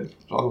all good.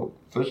 It all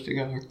fits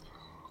together.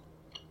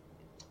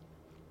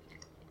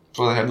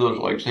 So they have those,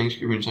 like,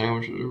 Thanksgiving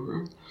sandwiches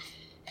over.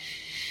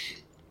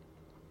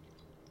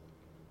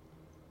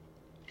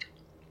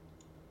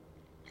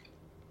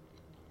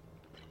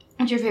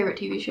 What's your favorite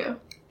TV show?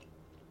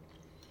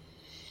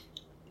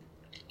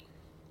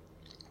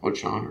 What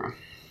genre?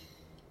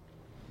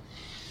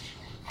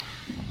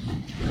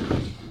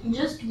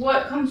 Just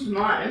what comes to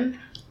mind.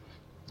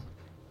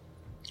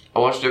 I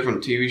watch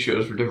different TV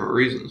shows for different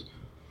reasons.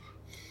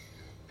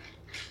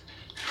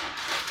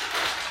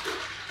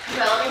 Okay,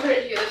 let me put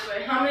it to you this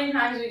way. How many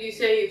times would you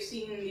say you've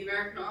seen The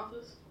American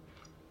Office?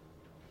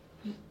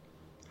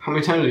 How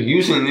many times have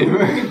you seen The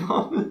American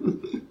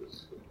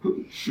Office?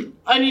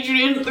 I need you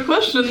to answer the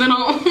question, then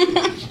I'll...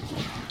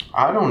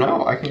 I don't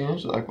know. I can't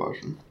answer that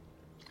question.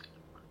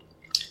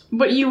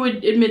 But you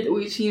would admit that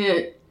we've seen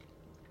it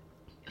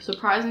a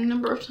surprising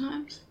number of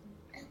times?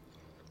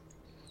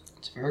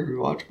 It's a very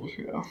rewatchable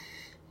show.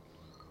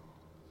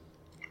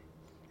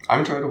 I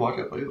haven't tried to watch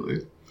it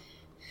lately.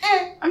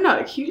 I'm not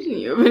accusing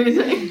you of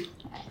anything.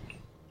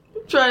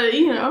 I'm trying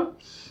to,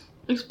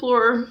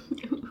 explore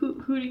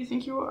who do you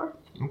think you are?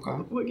 Okay.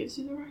 What gets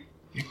you the right?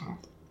 Okay.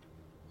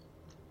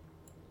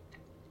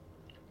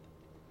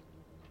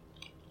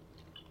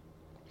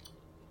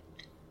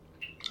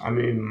 I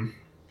mean,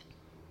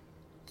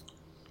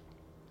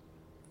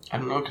 I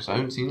don't know, because I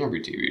haven't seen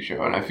every TV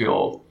show, and I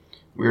feel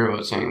weird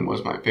about saying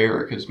was my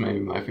favorite, because maybe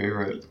my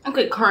favorite...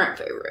 Okay, current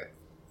favorite.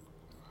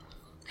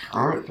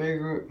 Current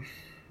favorite?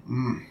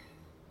 I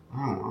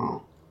don't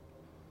know.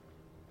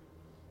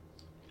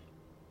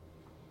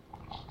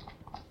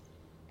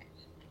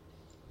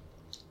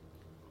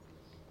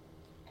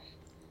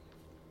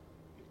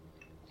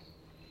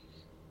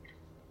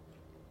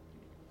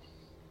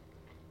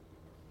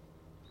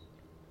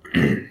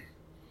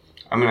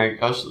 I mean, I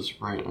guess The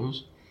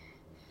Sopranos.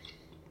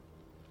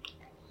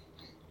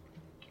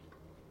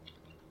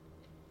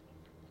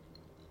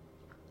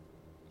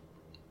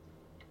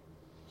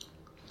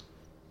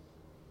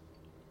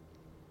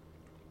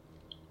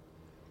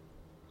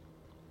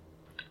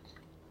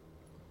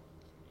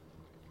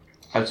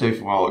 I'd say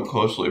followed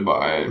closely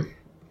by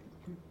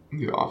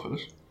The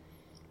Office.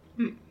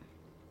 And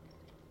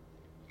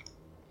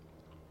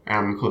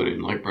I'm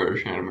including, like,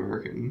 British and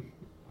American.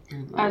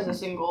 As a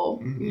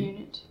single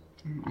unit.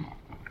 Mm-hmm.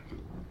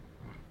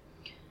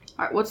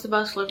 Alright, what's the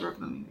best flavor of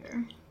gummy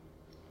bear?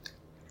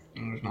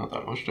 There's not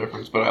that much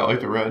difference, but I like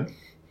the red.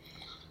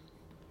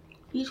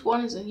 Each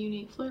one is a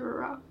unique flavor,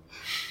 Rob.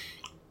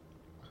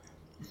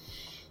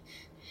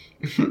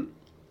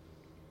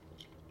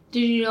 Did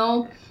you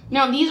know?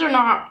 Now, these are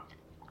not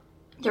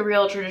the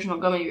real traditional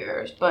gummy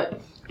bears,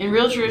 but in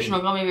real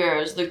traditional gummy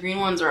bears, the green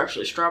ones are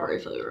actually strawberry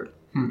flavored.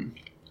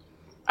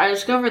 I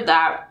discovered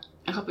that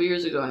a couple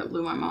years ago and it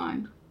blew my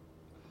mind.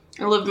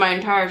 I lived my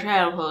entire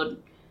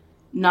childhood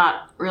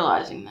not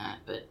realizing that,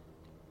 but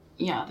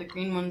yeah, the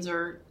green ones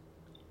are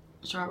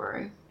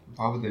strawberry.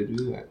 Why would they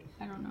do that?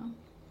 I don't know.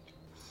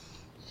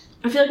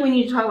 I feel like we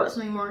need to talk about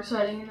something more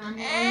exciting in our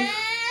life.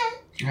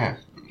 Okay,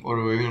 what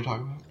are we going to talk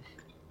about?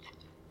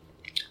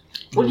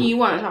 What do you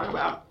want to talk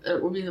about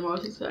that would be the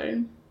most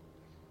exciting?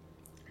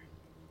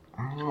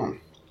 I don't know.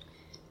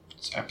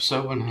 It's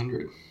episode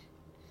 100.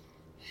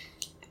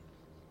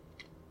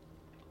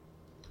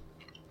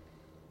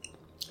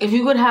 If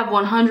you could have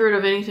 100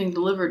 of anything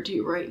delivered to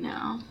you right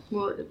now,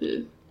 what would it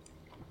be?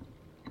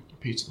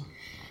 Pizza.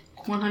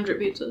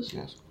 100 pizzas?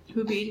 Yes.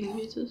 Who'd be eating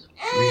the pizzas?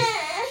 Me.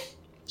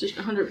 Just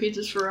 100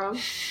 pizzas for Rob?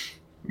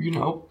 You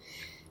know.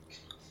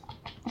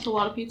 That's a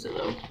lot of pizza,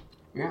 though.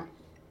 Yeah.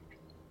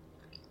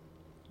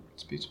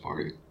 It's a pizza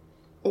party.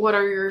 What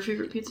are your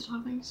favorite pizza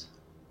toppings?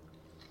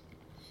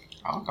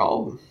 I like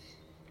all of them.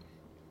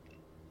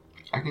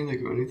 I can't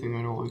think of anything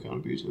I don't like on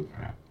a pizza.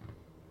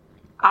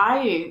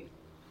 I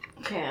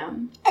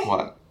can.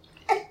 What?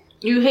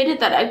 You hated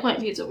that eggplant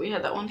pizza we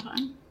had that one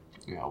time.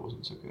 Yeah, it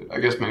wasn't so good. I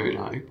guess maybe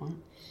not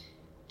eggplant.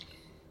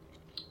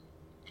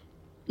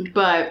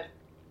 But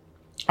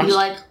you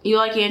like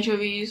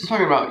anchovies? I'm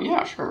talking about,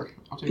 yeah, sure.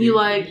 I'll take You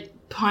anchovies.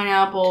 like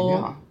pineapple?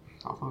 Yeah,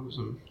 I'll fuck with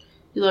some.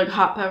 You like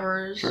hot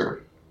peppers?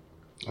 Sure.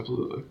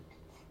 Absolutely.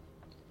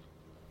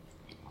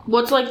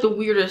 What's like the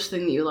weirdest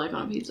thing that you like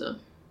on a pizza?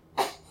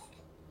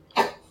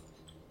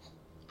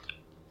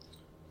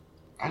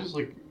 I just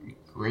like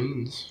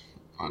greens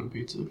on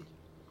pizza.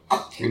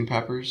 Green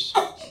peppers.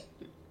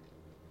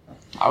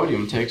 I would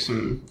even take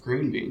some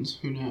green beans.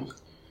 Who knows?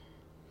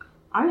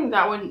 I think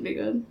that wouldn't be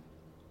good.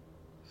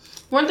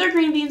 Weren't there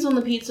green beans on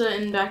the pizza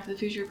in Back to the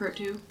Future Part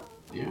 2?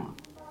 Yeah.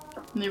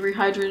 And they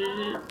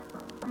rehydrated it.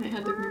 And they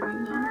had the green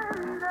beans on it.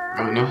 I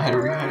don't know how to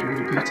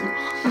rehydrate a pizza.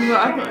 But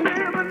I thought...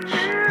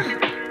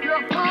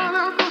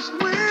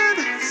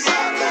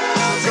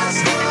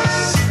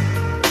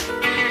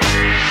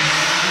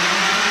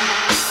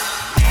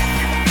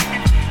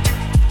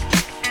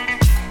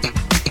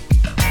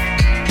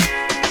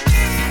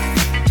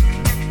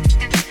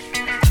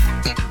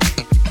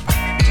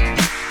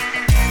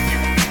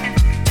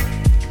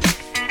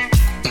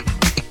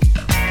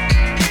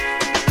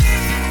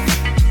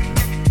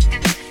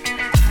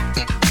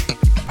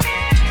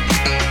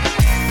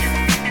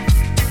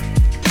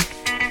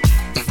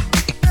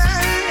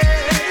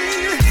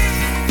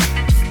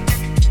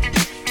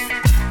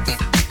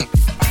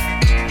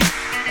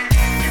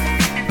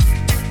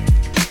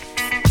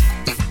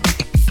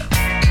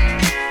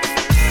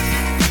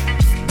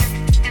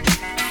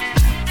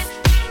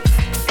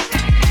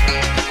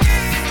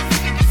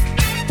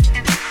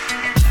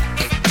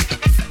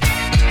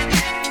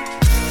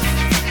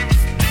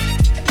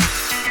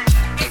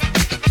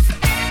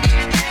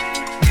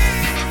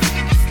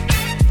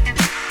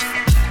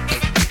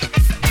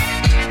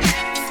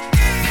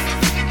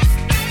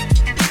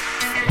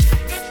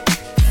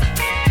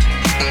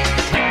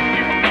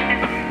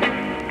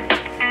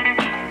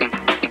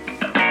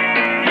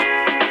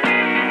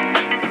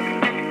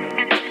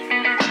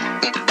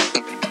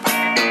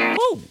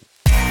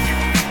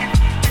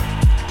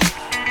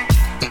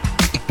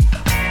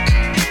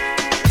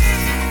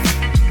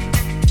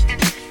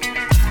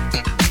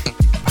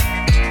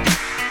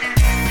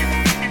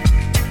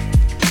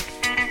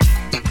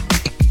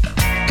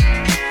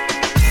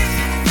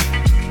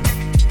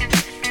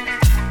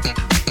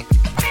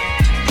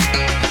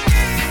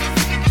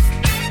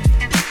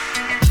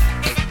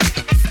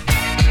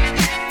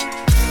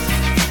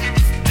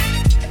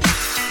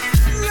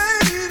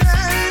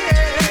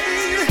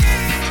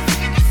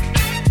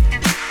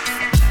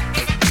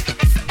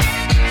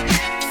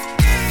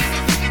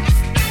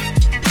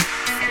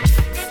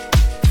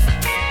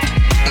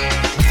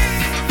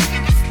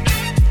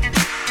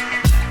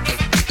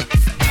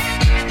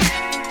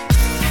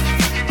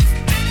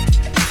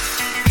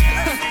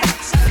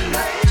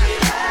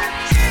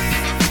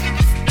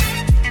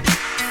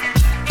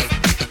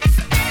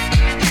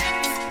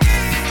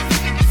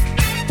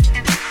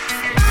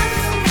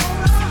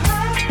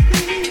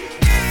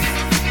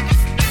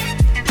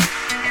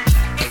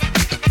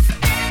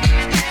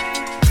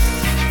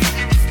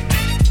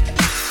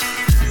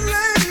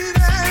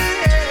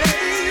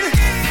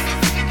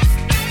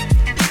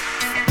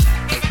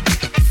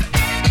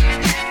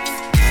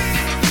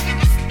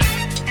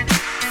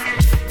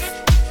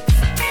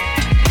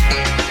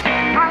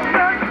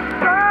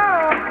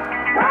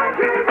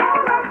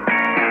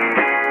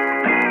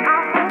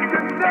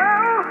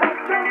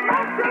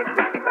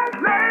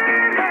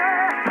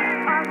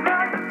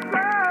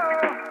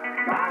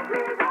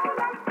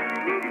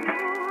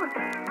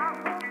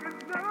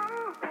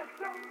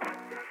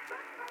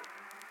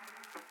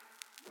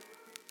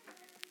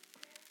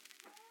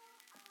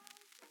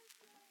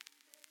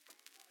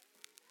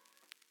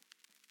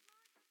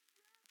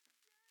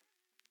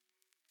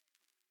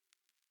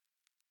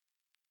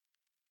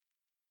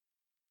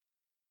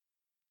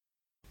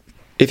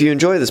 If you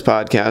enjoy this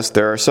podcast,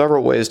 there are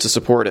several ways to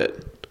support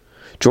it.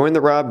 Join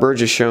the Rob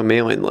Burgess Show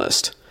mailing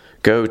list.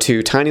 Go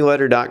to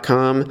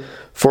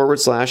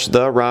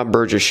tinyletter.com/The Rob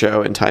Burgess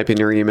Show and type in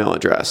your email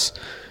address.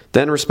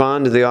 Then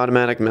respond to the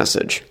automatic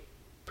message.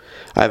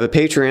 I have a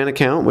Patreon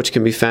account which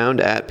can be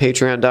found at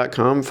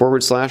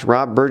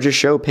patreon.com/Rob Burgess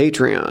Show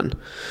Patreon.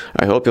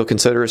 I hope you'll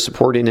consider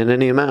supporting in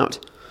any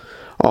amount.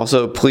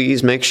 Also,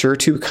 please make sure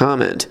to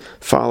comment,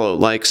 follow,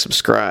 like,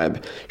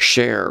 subscribe,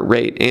 share,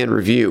 rate, and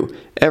review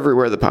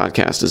everywhere the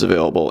podcast is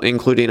available,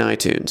 including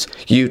iTunes,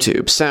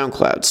 YouTube,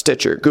 SoundCloud,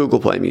 Stitcher, Google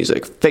Play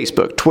Music,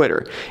 Facebook,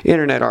 Twitter,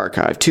 Internet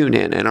Archive,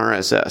 TuneIn, and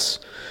RSS.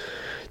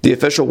 The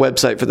official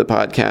website for the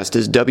podcast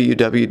is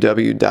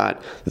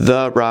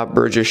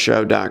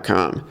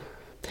www.therobburgessshow.com.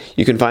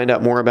 You can find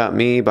out more about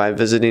me by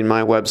visiting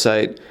my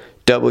website,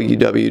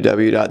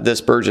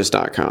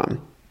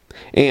 www.thisburgess.com.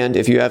 And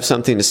if you have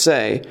something to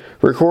say,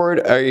 record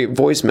a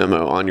voice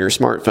memo on your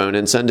smartphone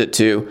and send it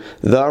to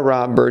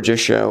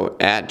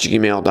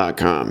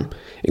therobburgessshow@gmail.com.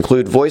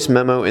 Include voice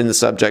memo in the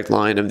subject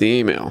line of the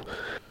email.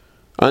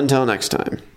 Until next time.